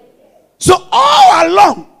 So all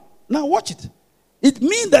along, now watch it. It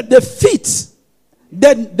means that the feet,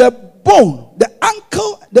 the bone, the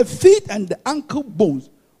ankle, the feet and the ankle bones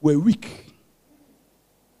were weak.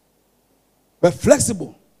 Were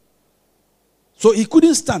flexible. So he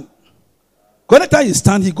couldn't stand. Every time he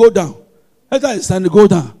stand, he go down. Every time he stand, he go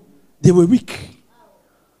down. They were weak.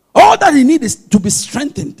 All that he needs is to be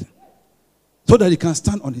strengthened so that he can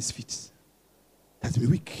stand on his feet. That's be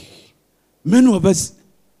weak. Many of us,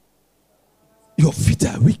 your feet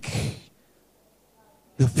are weak.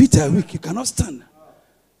 Your feet are weak. You cannot stand.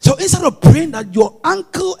 So instead of praying that your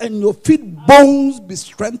ankle and your feet bones be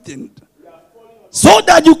strengthened so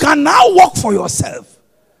that you can now walk for yourself,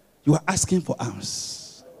 you are asking for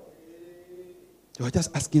arms. You are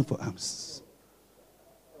just asking for arms.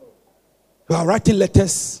 You are writing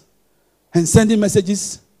letters and sending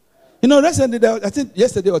messages. You know, recently, I think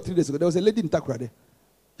yesterday or 3 days ago, there was a lady in Takrade there.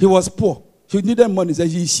 He was poor. She needed money. So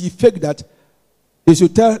she faked that he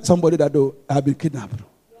should tell somebody that, oh, I have been kidnapped.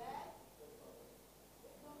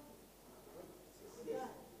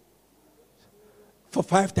 For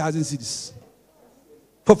 5,000 cedis.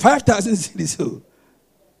 For 5,000 cedis.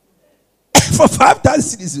 For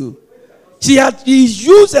 5,000 cedis. She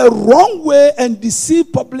used a wrong way and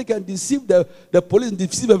deceived public and deceived the police and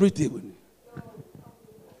deceived everything.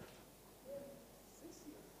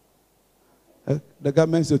 The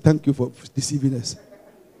government said, thank you for deceiving us.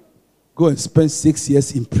 Go and spend 6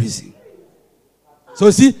 years in prison. So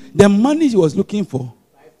see, the money he was looking for,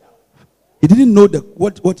 he didn't know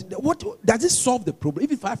what does it solve the problem?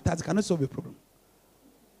 Even 5,000 cannot solve the problem.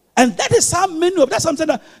 And that is how many of that's something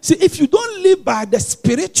that, see, if you don't live by the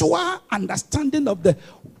spiritual understanding of the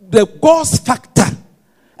God's factor,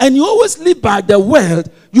 and you always live by the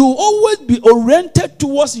world, you will always be oriented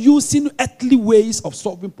towards using earthly ways of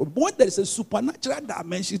solving problems. But there is a supernatural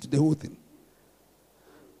dimension to the whole thing.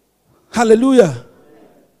 Hallelujah.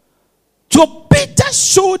 So Peter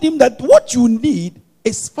showed him that what you need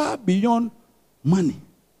is far beyond money.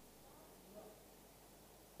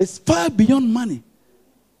 It's far beyond money.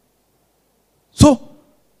 So,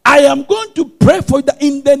 I am going to pray for you that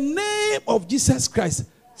in the name of Jesus Christ,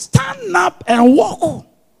 stand up and walk.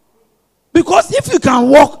 Because if you can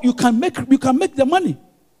walk, you can make the money.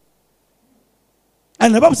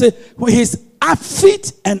 And the Bible says, his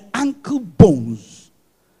feet and ankle bones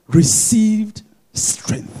received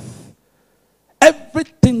strength.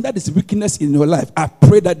 Everything that is weakness in your life, I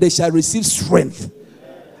pray that they shall receive strength.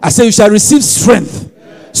 I say you shall receive strength.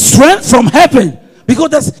 Strength from heaven.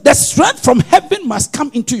 Because the strength from heaven must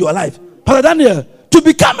come into your life. Pastor Daniel, to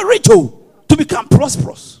become rich, to become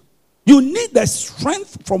prosperous, you need the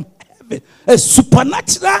strength from heaven. A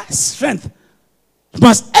supernatural strength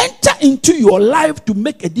must enter into your life to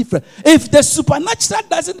make a difference. If the supernatural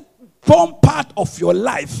doesn't form part of your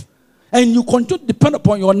life, and you continue to depend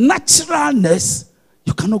upon your naturalness,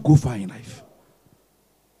 you cannot go far in life.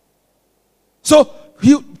 So,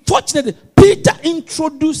 fortunately, Peter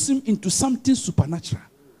introduced him into something supernatural.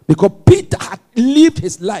 Because Peter had lived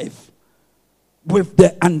his life with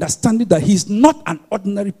the understanding that he's not an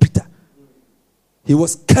ordinary Peter. He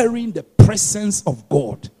was carrying the presence of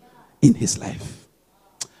God in his life.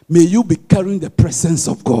 May you be carrying the presence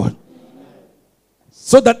of God.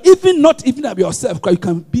 So that not even of yourself, you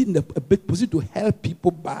can be in a big position to help people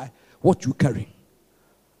by what you carry.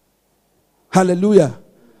 Hallelujah.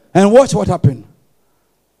 And watch what happened.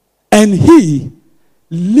 And he,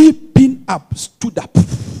 leaping up, stood up.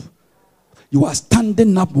 You are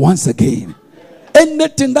standing up once again.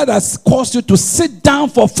 Anything that has caused you to sit down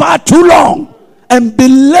for far too long and be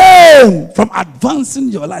lame from advancing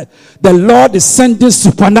your life, the Lord is sending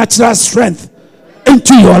supernatural strength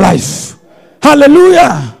into your life.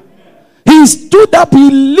 Hallelujah. He stood up,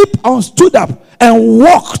 he leaped and stood up and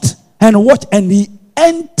walked and watched, and he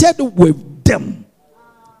entered with them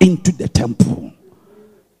into the temple.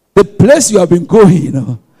 The place you have been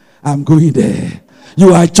going, I'm going there.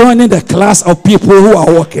 You are joining the class of people who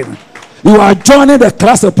are walking. You are joining the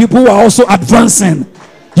class of people who are also advancing.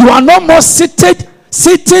 You are no more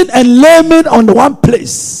sitting and laying on one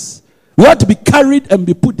place. You have to be carried and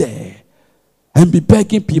be put there and be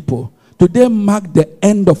begging people. Today mark the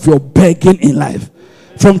end of your begging in life.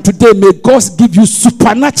 From today, may God give you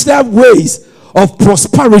supernatural ways of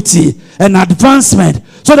prosperity and advancement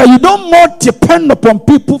so that you don't more depend upon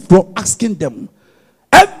people for asking them.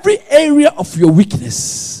 Every area of your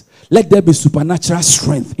weakness, let there be supernatural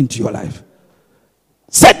strength into your life.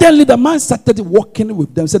 Suddenly, the man started walking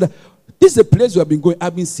with them. Said, "This is a place you have been going.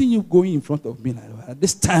 I've been seeing you going in front of me like that.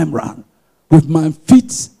 This time round, with my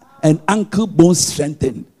feet and ankle bones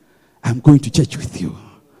strengthened, I'm going to church with you.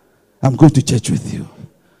 I'm going to church with you.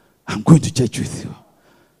 I'm going to church with you.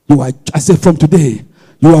 You are." I said, from today,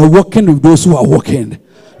 you are walking with those who are walking.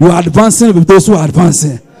 You are advancing with those who are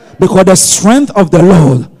advancing. Because the strength of the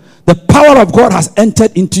Lord, the power of God has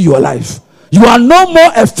entered into your life. You are no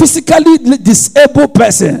more a physically disabled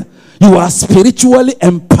person. You are a spiritually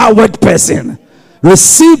empowered person.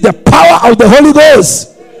 Receive the power of the Holy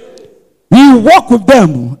Ghost. We walk with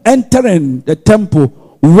them, entering the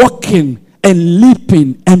temple, walking and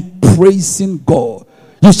leaping and praising God.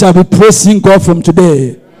 You shall be praising God from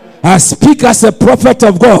today. I speak as a prophet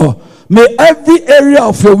of God. May every area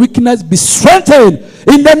of your weakness be strengthened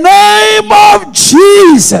in the name of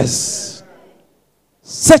Jesus.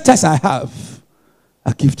 Such as I have,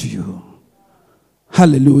 I give to you.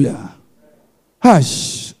 Hallelujah.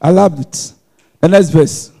 Hush. I loved it. The next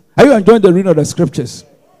verse. Are you enjoying the reading of the scriptures?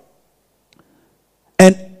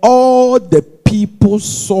 And all the people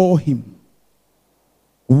saw him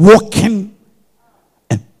walking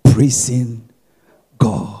and praising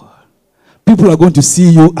God. People are going to see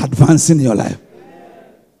you advancing in your life.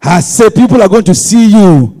 I say people are going to see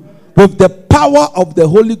you with the power of the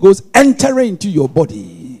Holy Ghost entering into your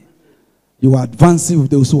body. You are advancing with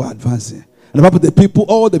those who are advancing. And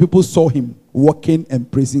all the people saw him walking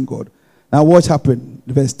and praising God. Now what happened?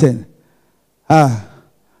 Verse 10.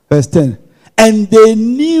 Verse 10. And they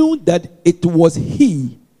knew that it was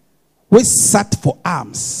he which sat for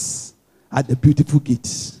alms at the beautiful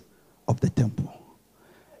gates of the temple.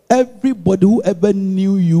 Everybody who ever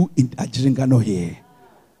knew you in Ajiringano here,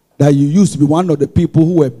 that you used to be one of the people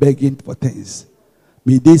who were begging for things,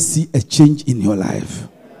 may they see a change in your life.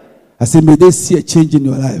 I said, may they see a change in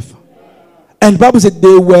your life. And the Bible said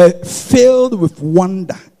they were filled with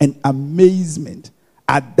wonder and amazement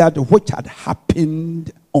at that which had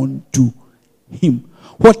happened unto him.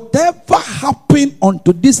 Whatever happened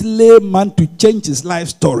unto this layman to change his life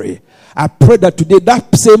story, I pray that today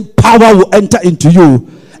that same power will enter into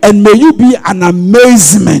you. And may you be an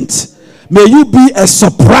amazement. May you be a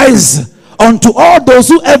surprise unto all those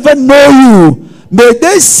who ever know you. May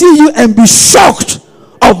they see you and be shocked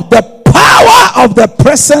of the power of the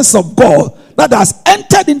presence of God that has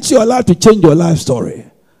entered into your life to change your life story.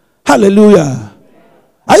 Hallelujah.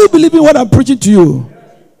 Are you believing what I'm preaching to you?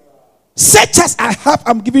 Such as I have,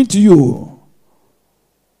 I'm giving to you.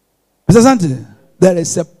 Mr. Santi, there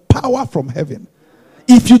is a power from heaven.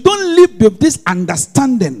 If you don't live with this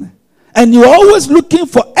understanding and you're always looking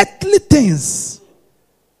for earthly things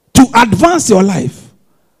to advance your life,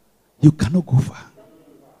 you cannot go far.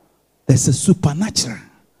 There's a supernatural.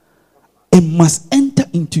 It must enter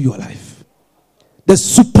into your life. The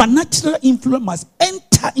supernatural influence must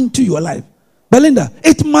enter into your life. Belinda,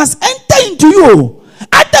 it must enter into you.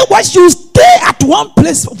 Otherwise, you stay at one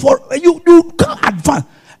place for you can't advance.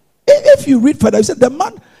 If you read further, you said the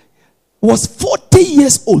man was 40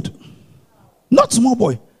 years old. Not small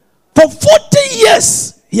boy. For 40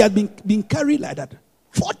 years, he had been carried like that.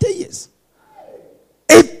 40 years.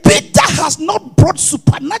 If Peter has not brought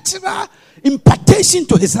supernatural impartation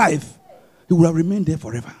to his life, he will have remained there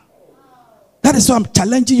forever. That is why I'm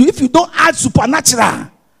challenging you. If you don't add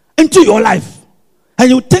supernatural into your life, and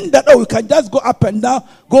you think that, you can just go up and down,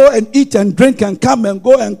 go and eat and drink and come and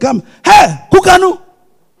go and come. Hey, Kukanu,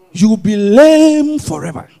 you will be lame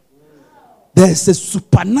forever. There's a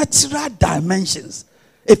supernatural dimensions.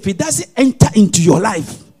 If it doesn't enter into your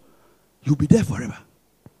life, you'll be there forever.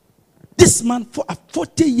 This man for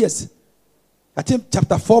 40 years. I think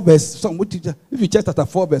chapter 4 verse, if you check chapter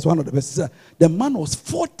 4 verse, one of the verses, the man was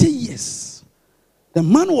 40 years. The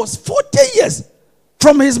man was 40 years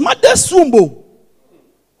from his mother's womb.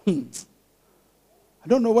 I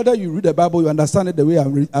don't know whether you read the Bible, you understand it the way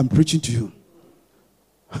I'm preaching to you.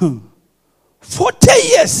 40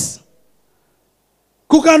 years.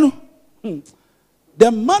 Kukanu.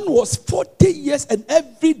 The man was 40 years and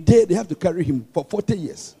every day they have to carry him for 40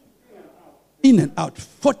 years. In and out.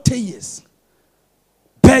 40 years.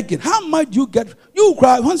 Begging. How much do you get? You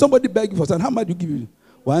cry when somebody begs you for something. How much do you give you?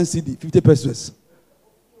 1 CD, 50 pesos.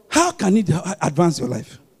 How can it advance your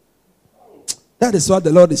life? That is what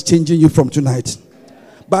the Lord is changing you from tonight.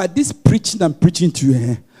 By this preaching I'm preaching to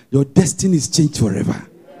you, your destiny is changed forever.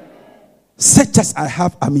 Such as I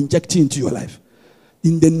have, I'm injecting into your life.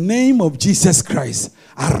 In the name of Jesus Christ,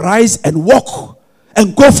 arise and walk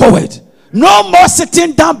and go forward. No more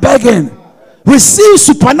sitting down begging. Receive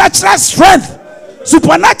supernatural strength,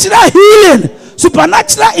 supernatural healing,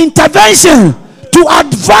 supernatural intervention to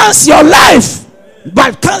advance your life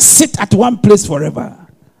but can't sit at one place forever.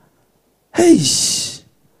 Hey,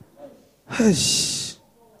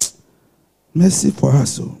 mercy for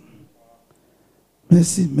us, oh.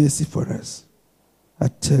 Mercy for us. I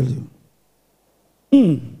tell you.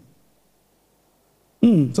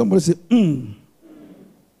 Somebody say,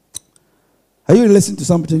 Are you listening to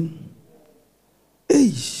something?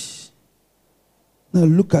 Hey. Now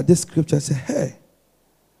look at this scripture and say, hey,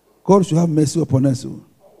 God should have mercy upon us.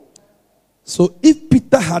 So if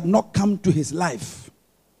Peter had not come to his life,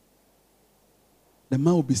 the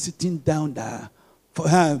man would be sitting down there.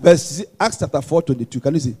 Verse Acts chapter 4:22.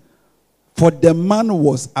 Can you see? For the man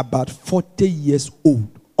was about 40 years old,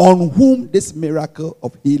 on whom this miracle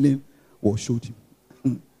of healing was showed him.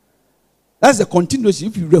 That's the continuation.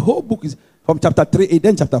 If you read the whole book is from chapter 3,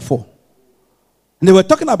 then chapter 4. And they were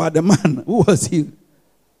talking about the man who was healed.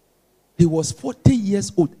 He was 40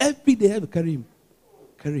 years old. Every day I have to carry him.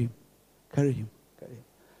 Carry him.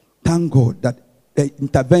 Thank God that the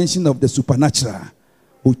intervention of the supernatural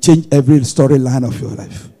will change every storyline of your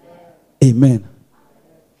life. Amen.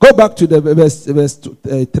 Go back to the verse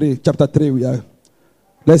 3, chapter 3.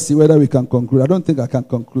 Let's see whether we can conclude. I don't think I can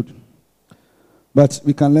conclude. But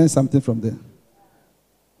we can learn something from there.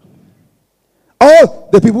 All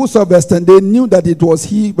the people who saw verse 10, they knew that it was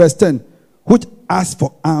he, verse 10, which asked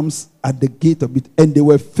for alms at the gate of it, and they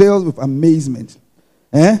were filled with amazement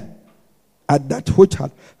at that which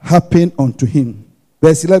had happened unto him.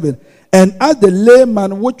 Verse 11, and as the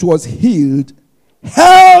layman which was healed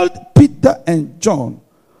held Peter and John,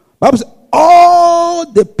 Bible says,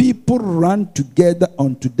 all the people ran together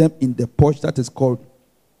unto them in the porch that is called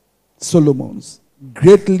Solomon's,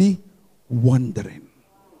 greatly wondering.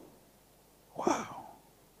 Wow.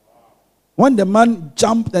 When the man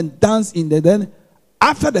jumped and danced in the den,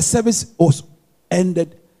 after the service was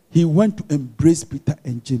ended, he went to embrace Peter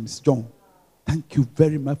and James. John, thank you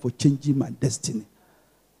very much for changing my destiny.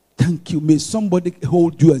 Thank you. May somebody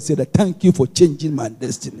hold you and say that, thank you for changing my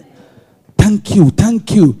destiny. Thank you.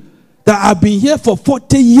 That I've been here for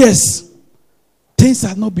 40 years. Things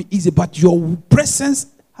have not been easy, but your presence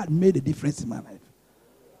had made a difference in my life.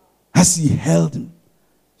 As he held him,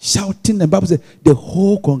 shouting, the Bible says, the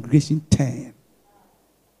whole congregation turned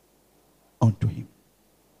unto him.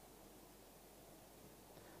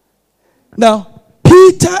 Now,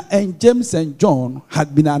 Peter and James and John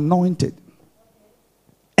had been anointed,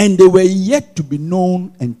 and they were yet to be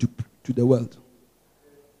known and to the world.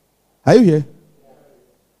 Are you here?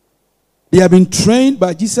 They have been trained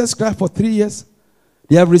by Jesus Christ for 3 years.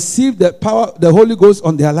 They have received the power, the Holy Ghost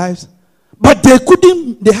on their lives. But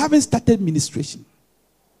they haven't started ministration.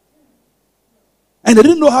 And they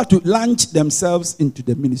didn't know how to launch themselves into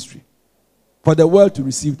the ministry for the world to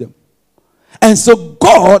receive them. And so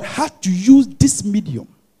God had to use this medium,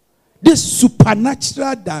 this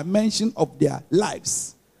supernatural dimension of their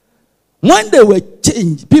lives. When they were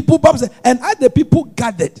changed, people, Bible said, and as the people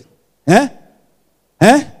gathered,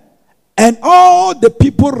 and all the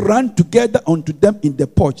people ran together unto them in the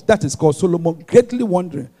porch. That is called Solomon, greatly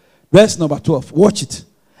wondering. Verse number 12. Watch it.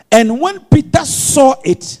 And when Peter saw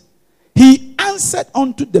it, he answered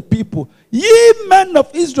unto the people, ye men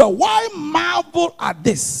of Israel, why marvel at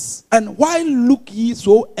this? And why look ye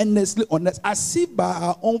so earnestly on us, as if by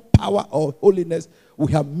our own power or holiness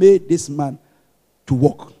we have made this man to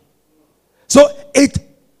walk? So it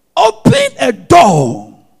opened a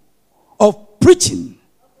door of preaching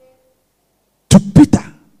to Peter.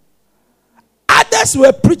 Others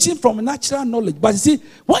were preaching from natural knowledge. But you see,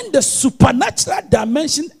 when the supernatural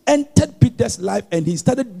dimension entered Peter's life and he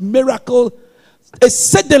started miracle,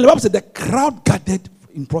 suddenly the crowd gathered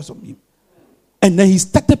in front of him. And then he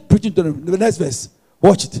started preaching to them. The next verse,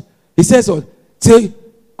 watch it. He says, say,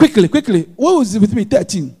 quickly, what was it with me?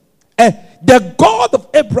 13. The God of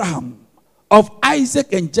Abraham, of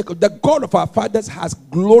Isaac and Jacob, the God of our fathers, has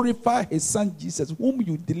glorified his son Jesus, whom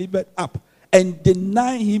you delivered up and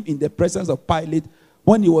denied him in the presence of Pilate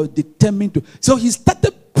when he was determined to. So he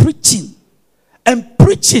started preaching and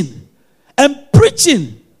preaching and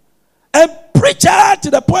preaching and preaching to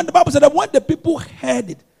the point the Bible said that when the people heard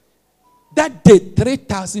it, that day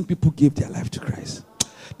 3,000 people gave their life to Christ.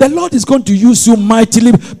 The Lord is going to use you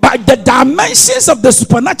mightily by the dimensions of the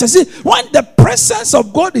supernatural. See, when the presence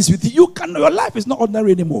of God is with you, your life is not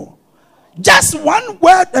ordinary anymore. Just one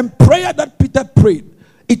word and prayer that Peter prayed,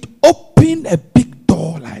 it opened a big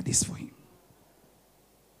door like this for him.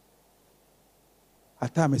 Our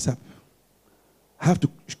time is up. I have to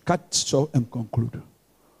cut short and conclude.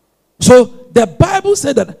 So the Bible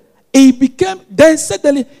said that he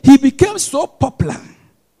became so popular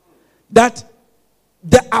that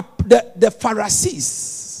the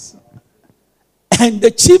Pharisees And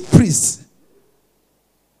the chief priests,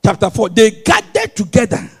 chapter 4, they gathered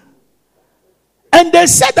together. And they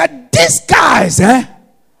said that these guys,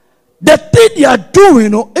 the thing they are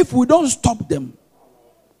doing, if we don't stop them,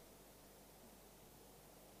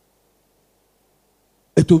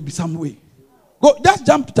 it will be some way. Go, just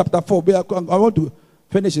jump to chapter 4. I want to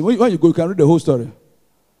finish it. When you go, you can read the whole story.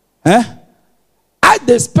 As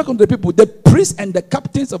they spoke unto the people, the priests and the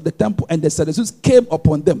captains of the temple and the Sadducees came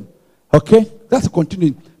upon them. Okay? That's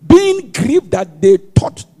continuing. Being grieved that they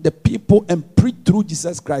taught the people and preached through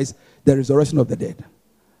Jesus Christ the resurrection of the dead.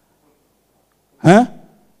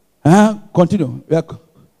 Continue.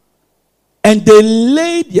 And they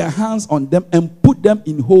laid their hands on them and put them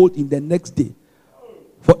in hold in the next day.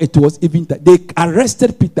 For it was eventide. They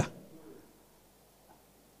arrested Peter.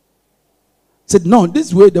 Said, no,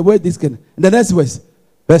 this way, the way this can. And the next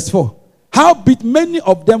verse 4. Howbeit many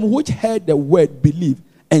of them which heard the word believed,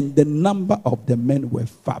 and the number of the men were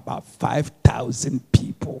about 5,000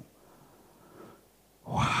 people.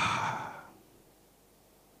 Wow.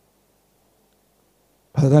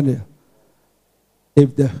 Pastor Daniel,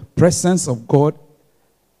 if the presence of God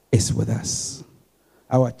is with us,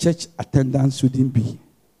 our church attendance shouldn't be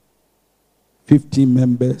 15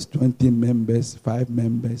 members, 20 members, 5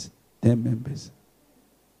 members, 10 members.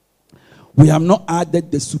 We have not added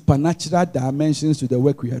the supernatural dimensions to the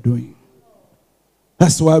work we are doing.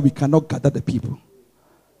 That's why we cannot gather the people.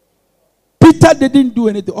 Peter didn't do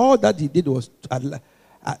anything. All that he did was,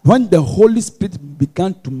 when the Holy Spirit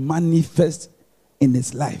began to manifest in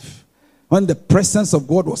his life, when the presence of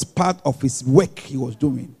God was part of his work he was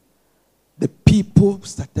doing, the people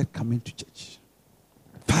started coming to church.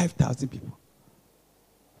 5,000 people.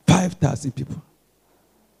 5,000 people.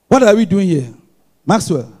 What are we doing here?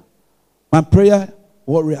 Maxwell, my prayer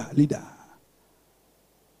warrior leader.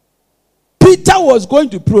 Peter was going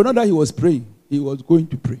to pray. Not that he was praying. He was going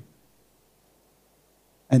to pray.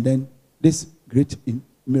 And then this great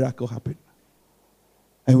miracle happened.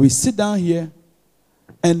 And we sit down here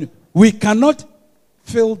and we cannot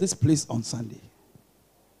fill this place on Sunday.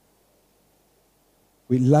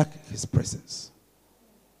 We lack his presence.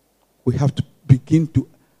 We have to begin to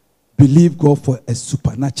believe God for a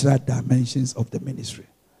supernatural dimensions of the ministry.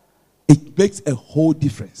 It makes a whole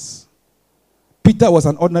difference. Peter was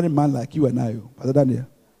an ordinary man like you and I, Pastor Daniel.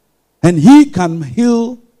 And he can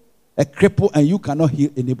heal a cripple and you cannot heal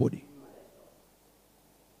anybody.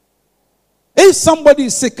 If somebody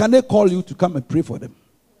is sick, can they call you to come and pray for them?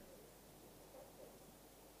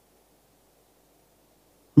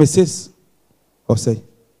 Mrs. Or say,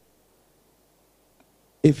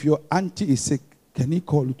 if your auntie is sick, can he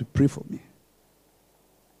call you to pray for me?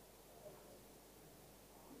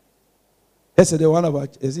 Yesterday,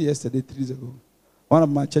 3 days ago, one of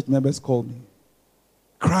my church members called me,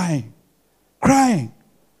 crying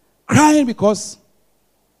because,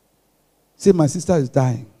 see, my sister is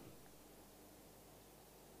dying.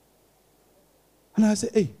 And I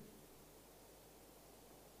said, hey,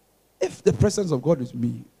 if the presence of God is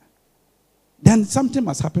me, then something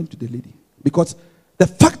must happen to the lady. Because the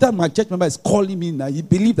fact that my church member is calling me now, he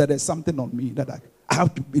believes that there's something on me that I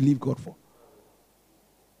have to believe God for.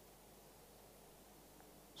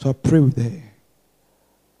 So I pray with her.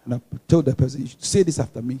 And I told the person, you should say this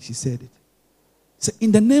after me. She said it. Say,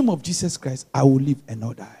 in the name of Jesus Christ, I will live and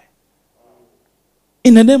not die.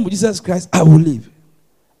 In the name of Jesus Christ, I will live.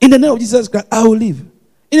 In the name of Jesus Christ, I will live.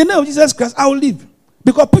 In the name of Jesus Christ, I will live.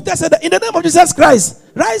 Because Peter said that in the name of Jesus Christ,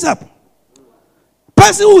 rise up.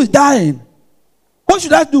 Person who is dying, what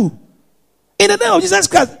should I do? In the name of Jesus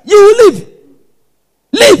Christ, you will live.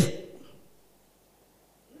 Live.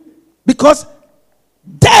 Because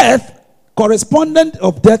death, correspondent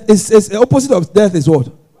of death, is the opposite of death is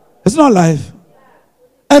what? It's not life.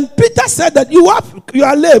 And Peter said that you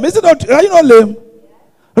are lame. Is it not? Are you not lame?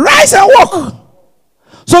 Rise and walk.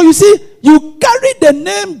 So you see, you carry the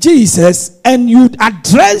name Jesus and you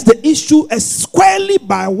address the issue as squarely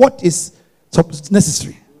by what is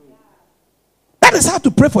necessary. That is how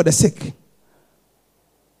to pray for the sick.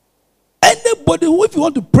 Anybody who, if you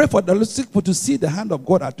want to pray for the sick, for to see the hand of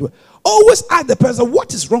God at work, always ask the person,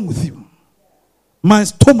 what is wrong with you? My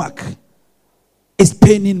stomach is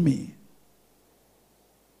paining me.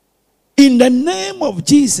 In the name of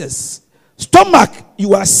Jesus, stomach,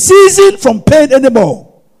 you are ceasing from pain anymore.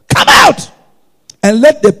 Come out and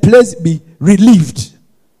let the place be relieved.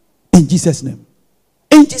 In Jesus' name.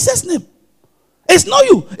 In Jesus' name. It's not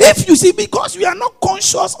you. If you see, because we are not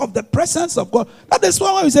conscious of the presence of God, that is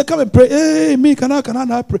why when we say, come and pray, hey, me, can I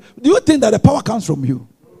not pray? Do you think that the power comes from you?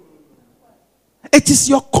 It is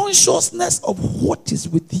your consciousness of what is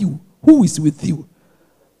with you, who is with you,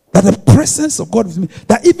 That the presence of God with me,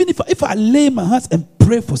 that even if I lay my hands and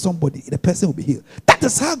pray for somebody, the person will be healed. That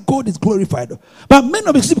is how God is glorified. But many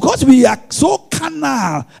of us, because we are so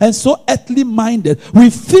carnal and so earthly minded, we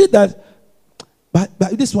feel that, but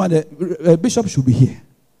this one, the bishop should be here.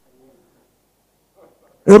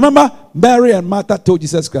 Remember, Mary and Martha told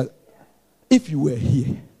Jesus Christ, if you were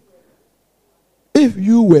here,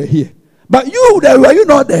 but you there, were you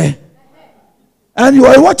not there? And you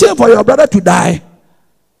were watching for your brother to die.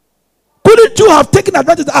 Couldn't you have taken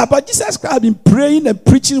advantage of that? But Jesus Christ has been praying and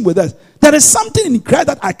preaching with us. There is something in Christ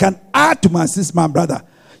that I can add to my sister, my brother.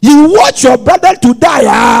 You watch your brother to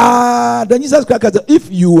die. Then Jesus Christ said,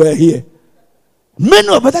 if you were here. Many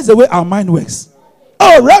of us, that's the way our mind works.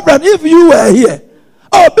 Oh, Reverend, if you were here.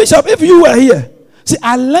 Oh, Bishop, if you were here. See,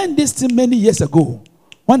 I learned this thing many years ago.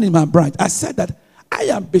 One in my branch. I said that I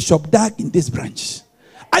am Bishop Dag in this branch.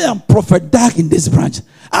 I am Prophet Dag in this branch.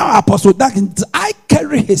 I am Apostle Dag in this. I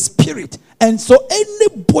carry his spirit. And so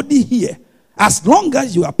anybody here, as long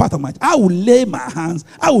as you are part of my, I will lay my hands.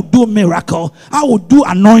 I will do miracle. I will do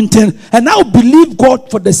anointing. And I will believe God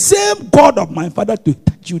for the same God of my father to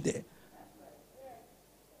touch you there.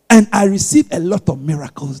 And I receive a lot of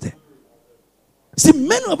miracles there. See,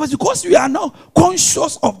 many of us, because we are now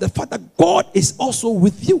conscious of the fact that God is also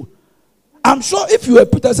with you. I'm sure if you were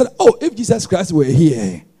Peter and said, oh, if Jesus Christ were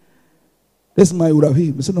here, this man would have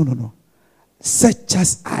him. He said, no. Such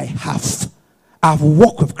as I have. I've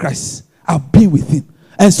walked with Christ. I've been with him.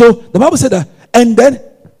 And so the Bible said that, and then,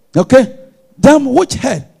 okay, them which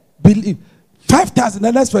had believe. 5,000,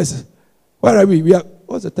 the next verse. Where are we?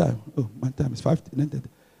 What's the time? Oh, my time is 5.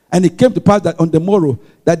 And it came to pass that on the morrow,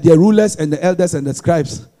 that the rulers and the elders and the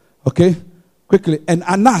scribes, okay, quickly, and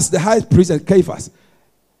Annas, the high priest, and Caiaphas,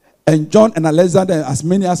 and John and Alexander, and as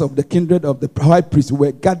many as of the kindred of the high priest,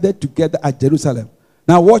 were gathered together at Jerusalem.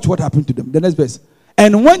 Now watch what happened to them. The next verse.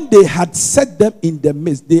 And when they had set them in the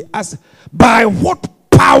midst, they asked, by what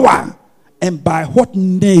power and by what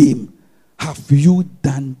name have you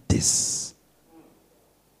done this?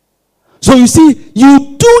 So you see,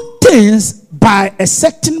 you do things by a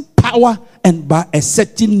certain power and by a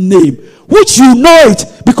certain name, which you know it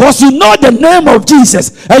because you know the name of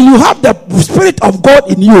Jesus and you have the Spirit of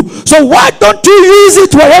God in you. So why don't you use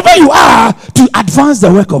it wherever you are to advance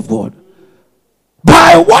the work of God?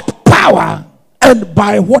 By what power and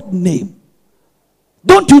by what name?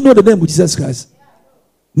 Don't you know the name of Jesus Christ?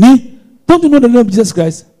 Don't you know the name of Jesus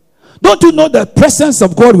Christ? Don't you know the presence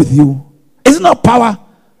of God with you? Is it not power?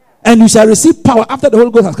 And you shall receive power after the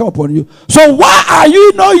Holy Ghost has come upon you. So why are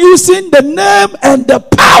you not using the name and the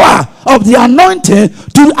power of the anointing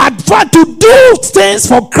to advance, to do things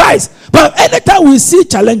for Christ? But anytime we see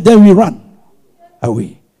challenge, then we run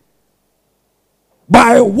away.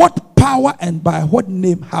 By what power and by what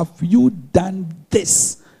name have you done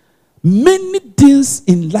this? Many things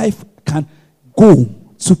in life can go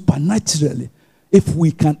supernaturally if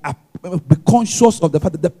we can be conscious of the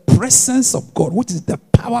fact that the presence of God, which is the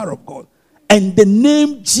power of God, and the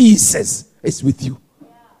name Jesus is with you.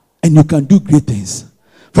 And you can do great things.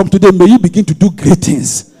 From today, may you begin to do great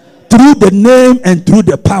things through the name and through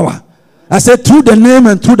the power. I said through the name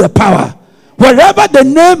and through the power. Wherever the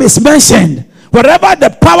name is mentioned, wherever the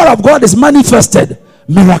power of God is manifested,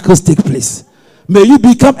 miracles take place. May you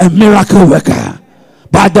become a miracle worker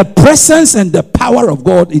by the presence and the power of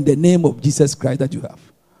God in the name of Jesus Christ that you have.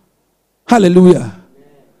 Hallelujah.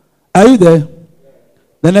 Are you there?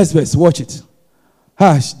 The next verse, watch it.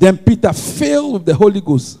 Then Peter, filled with the Holy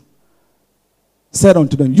Ghost, said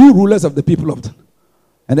unto them, you rulers of the people of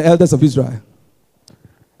and the elders of Israel,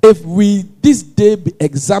 if we this day be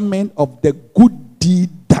examined of the good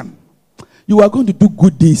deed done, you are going to do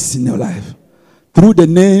good deeds in your life through the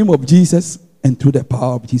name of Jesus and through the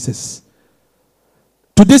power of Jesus.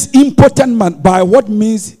 To this important man, by what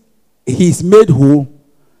means he is made whole.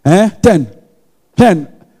 10.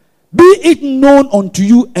 Be it known unto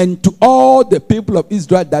you and to all the people of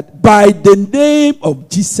Israel that by the name of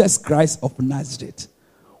Jesus Christ of Nazareth,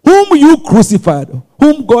 whom you crucified,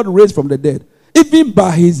 whom God raised from the dead, even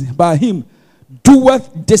by him doeth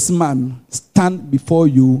this man stand before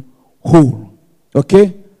you whole.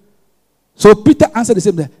 Okay? So Peter answered the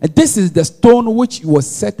same thing. And this is the stone which was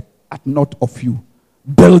set at naught of you,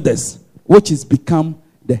 builders, which is become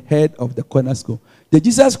the head of the cornerstone. The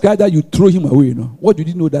Jesus Christ that you throw him away, what did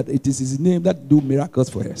you know that it is his name that do miracles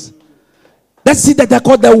for us? Let's see that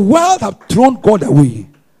the world have thrown God away.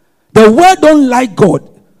 The world don't like God,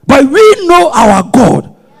 but we know our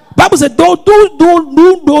God. Bible said,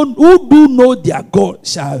 who do know their God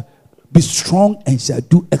shall be strong and shall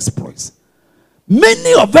do exploits.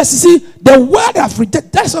 Many of us, see, the word have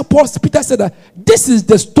rejected. That's what Peter said, that this is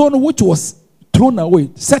the stone which was thrown away,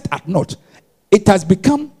 set at naught. It has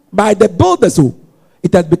become, by the builders,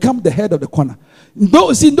 it has become the head of the corner. In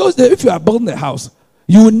those days, if you are building a house,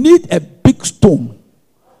 you need a big stone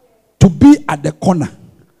to be at the corner.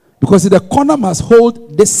 Because the corner must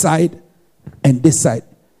hold this side and this side.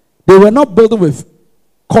 They were not building with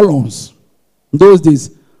columns in those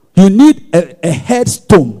days. You need a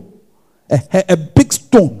headstone, a big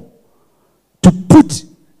stone to put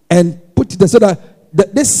it there so that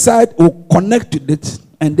this side will connect to it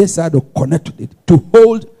and this side will connect to it to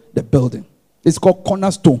hold the building. It's called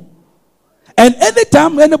cornerstone. And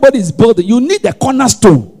anytime anybody is building, you need a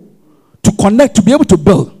cornerstone to connect, to be able to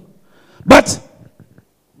build. But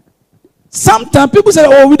sometimes people say,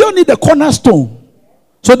 oh, we don't need the cornerstone.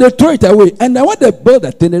 So they throw it away. And then when they build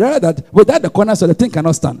that thing, they realize that without the cornerstone, the thing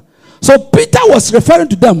cannot stand. So Peter was referring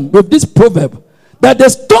to them with this proverb, that the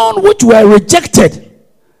stone which were rejected,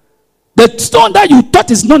 the stone that you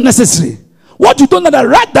thought is not necessary, what you don't know, that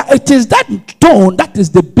rather it is that stone that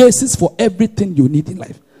is the basis for everything you need in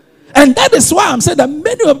life. And that is why I'm saying that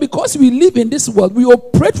many of, because we live in this world, we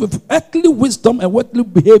operate with earthly wisdom and earthly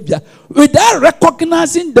behavior without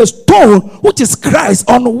recognizing the stone, which is Christ,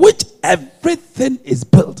 on which everything is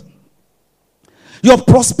built. Your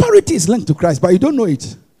prosperity is linked to Christ, but you don't know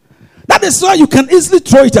it. That is why you can easily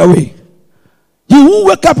throw it away. You won't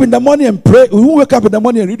wake up in the morning and pray. You won't wake up in the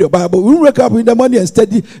morning and read your Bible. You won't wake up in the morning and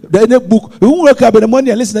study the book. You won't wake up in the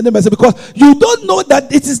morning and listen to the message, because you don't know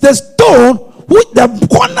that it is the stone, with the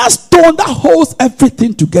cornerstone, that holds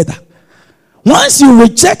everything together. Once you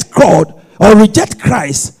reject God or reject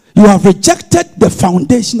Christ, you have rejected the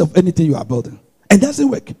foundation of anything you are building. And it doesn't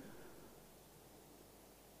work.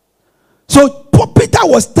 So Peter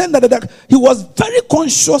was telling that he was very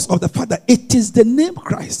conscious of the fact that it is the name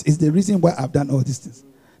Christ is the reason why I've done all these things.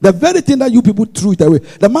 The very thing that you people threw it away.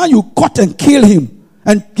 The man you caught and killed him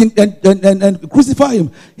and crucify him,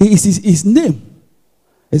 his name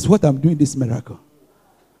is what I'm doing this miracle.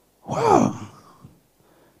 Wow.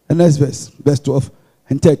 The next verse 12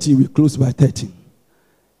 and 13, we close by 13.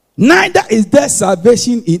 Neither is there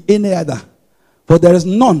salvation in any other, for there is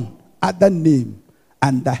none other name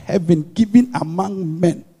under heaven given among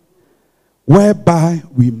men whereby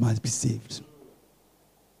we must be saved.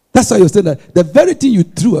 That's why you're saying that the very thing you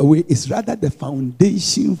threw away is rather the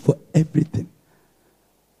foundation for everything.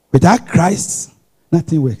 Without Christ,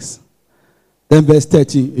 nothing works. Then verse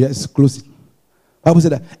 13, yes, close it. Bible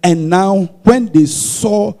said that, and now when they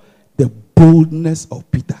saw the boldness of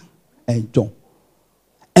Peter and John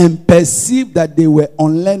and perceived that they were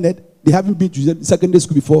unlearned, they haven't been to secondary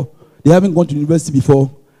school before, they haven't gone to university before,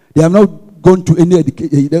 they have not gone to any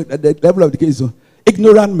the level of education,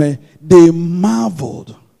 ignorant men, they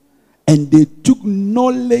marveled and they took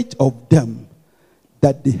knowledge of them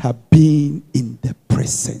that they have been in the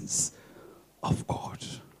presence of God.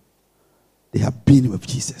 They have been with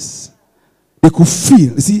Jesus. They could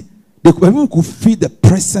feel, people could feel the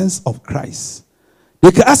presence of Christ.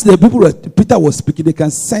 They can ask the people that Peter was speaking, they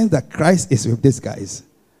can sense that Christ is with these guys.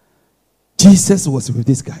 Jesus was with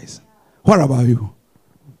these guys. What about you?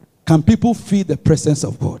 Can people feel the presence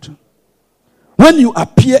of God? When you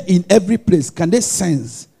appear in every place, can they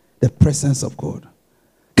sense the presence of God?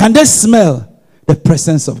 Can they smell the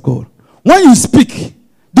presence of God? When you speak,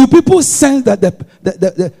 do people sense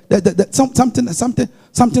that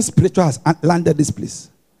something spiritual has landed this place?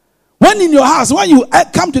 When in your house, when you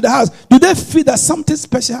come to the house, do they feel that something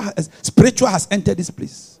spiritual has entered this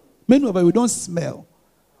place? Many of us, we don't smell.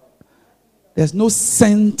 There's no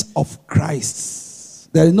scent of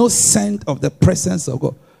Christ. There is no scent of the presence of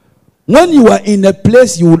God. When you are in a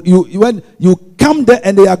place, when you come there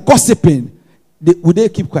and they are gossiping, would they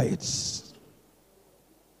keep quiet?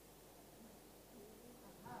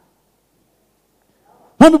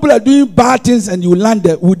 When people are doing bad things and you land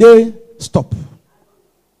there, would they stop?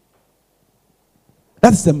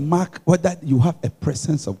 That's the mark whether you have a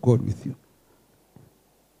presence of God with you.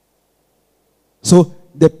 So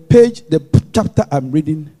the chapter I'm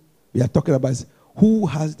reading, we are talking about is who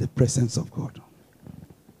has the presence of God.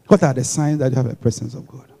 What are the signs that you have a presence of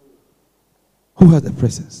God? Who has the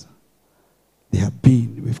presence? They have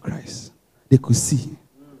been with Christ. They could see.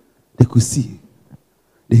 They could see.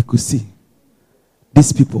 They could see.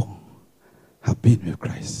 These people have been with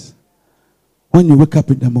Christ. When you wake up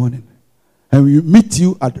in the morning and we meet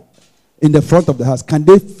you in the front of the house, can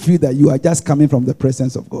they feel that you are just coming from the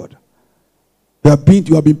presence of God? You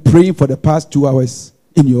have been praying for the past 2 hours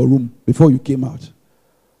in your room before you came out.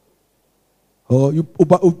 Oh, you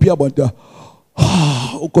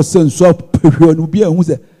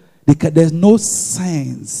they There's no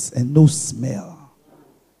sense and no smell.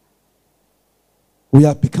 We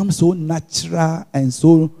have become so natural and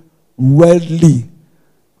so worldly.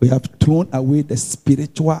 We have thrown away the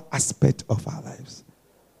spiritual aspect of our lives.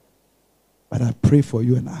 But I pray for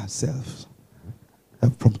you and ourselves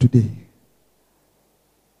that from today,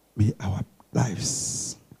 may our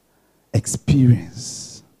lives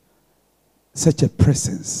experience such a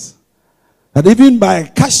presence that even by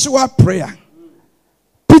casual prayer,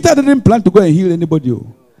 Peter didn't plan to go and heal anybody.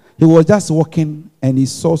 He was just walking and he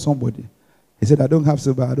saw somebody. He said, I don't have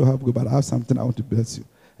silver, I don't have gold, but I have something I want to bless you.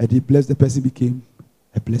 And he blessed, the person became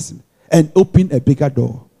a blessing and opened a bigger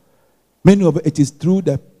door. Many of it is through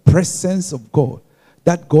the presence of God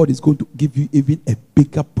that God is going to give you even a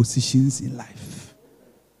bigger positions in life.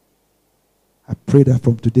 I pray that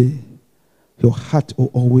from today, your heart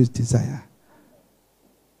will always desire.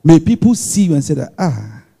 May people see you and say that,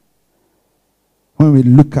 when we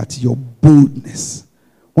look at your boldness,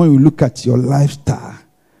 when we look at your lifestyle,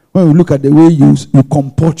 when we look at the way you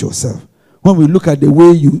comport yourself, when we look at the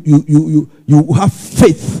way you have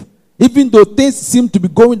faith, even though things seem to be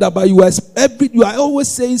going down, but you are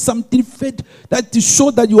always saying something faith that to show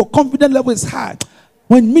that your confidence level is high.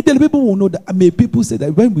 When middle people will know that, may people say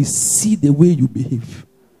that when we see the way you behave,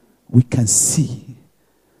 we can see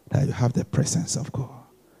that you have the presence of God.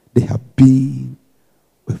 They have been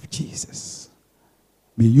with Jesus.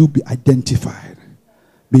 May you be identified.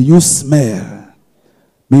 May you smell.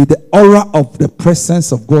 May the aura of the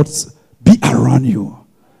presence of God be around you.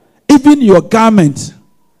 Even your garment,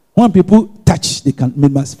 when people touch, they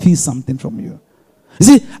must feel something from you. You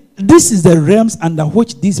see, this is the realms under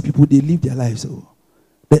which these people, they live their lives.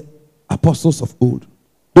 The apostles of old,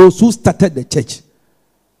 those who started the church,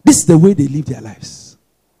 this is the way they live their lives.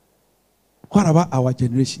 What about our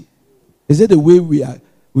generation? Is it the way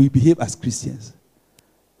we behave as Christians?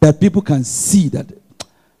 That people can see that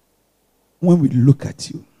when we look at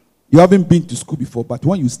you, you haven't been to school before, but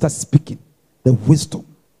when you start speaking, the wisdom,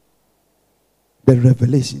 the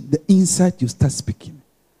revelation, the insight you start speaking,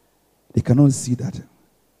 they cannot see that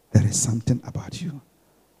there is something about you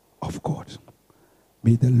of God.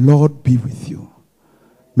 May the Lord be with you.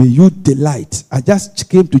 May you delight. I just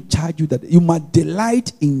came to charge you that you must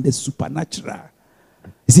delight in the supernatural.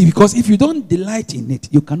 You see, because if you don't delight in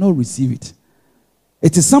it, you cannot receive it.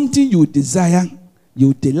 It is something you desire,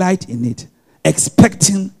 you delight in it,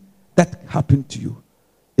 expecting that happen to you.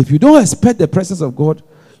 If you don't expect the presence of God,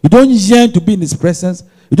 you don't yearn to be in His presence,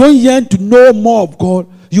 you don't yearn to know more of God,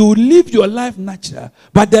 you will live your life natural.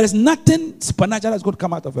 But there is nothing supernatural that's going to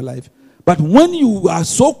come out of your life. But when you are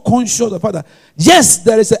so conscious of the fact that, yes,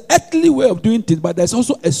 there is an earthly way of doing things, but there's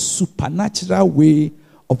also a supernatural way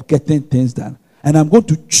of getting things done. And I'm going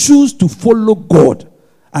to choose to follow God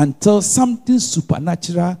until something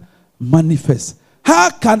supernatural manifests.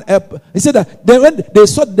 How can he said that when they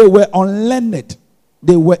thought they were unlearned,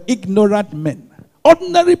 they were ignorant men,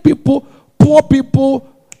 ordinary people, poor people,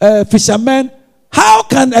 fishermen. How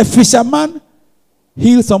can a fisherman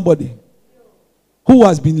heal somebody who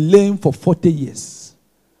has been lame for 40 years?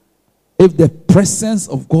 If the presence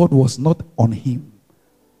of God was not on him,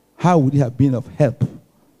 how would he have been of help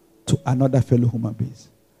to another fellow human being?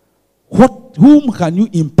 Whom can you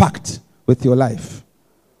impact with your life,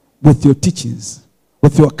 with your teachings,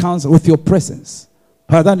 with your counsel, with your presence?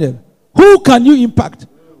 Brother Daniel, who can you impact?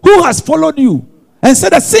 Who has followed you and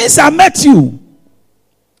said that since I met you,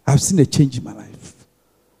 I've seen a change in my life.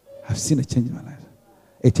 I've seen a change in my life.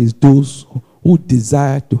 It is those who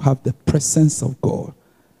desire to have the presence of God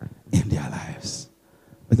in their lives.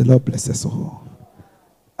 May the Lord bless us all.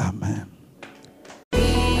 Amen.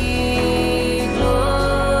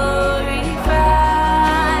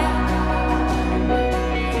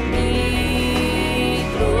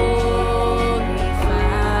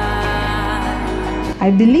 I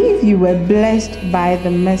believe you were blessed by the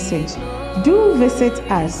message. Do visit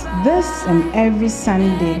us this and every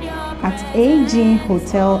Sunday at AG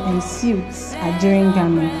Hotel and Suites at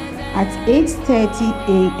Jeringano at 8:30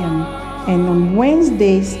 a.m. and on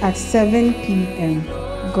Wednesdays at 7 p.m.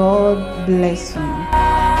 God bless you.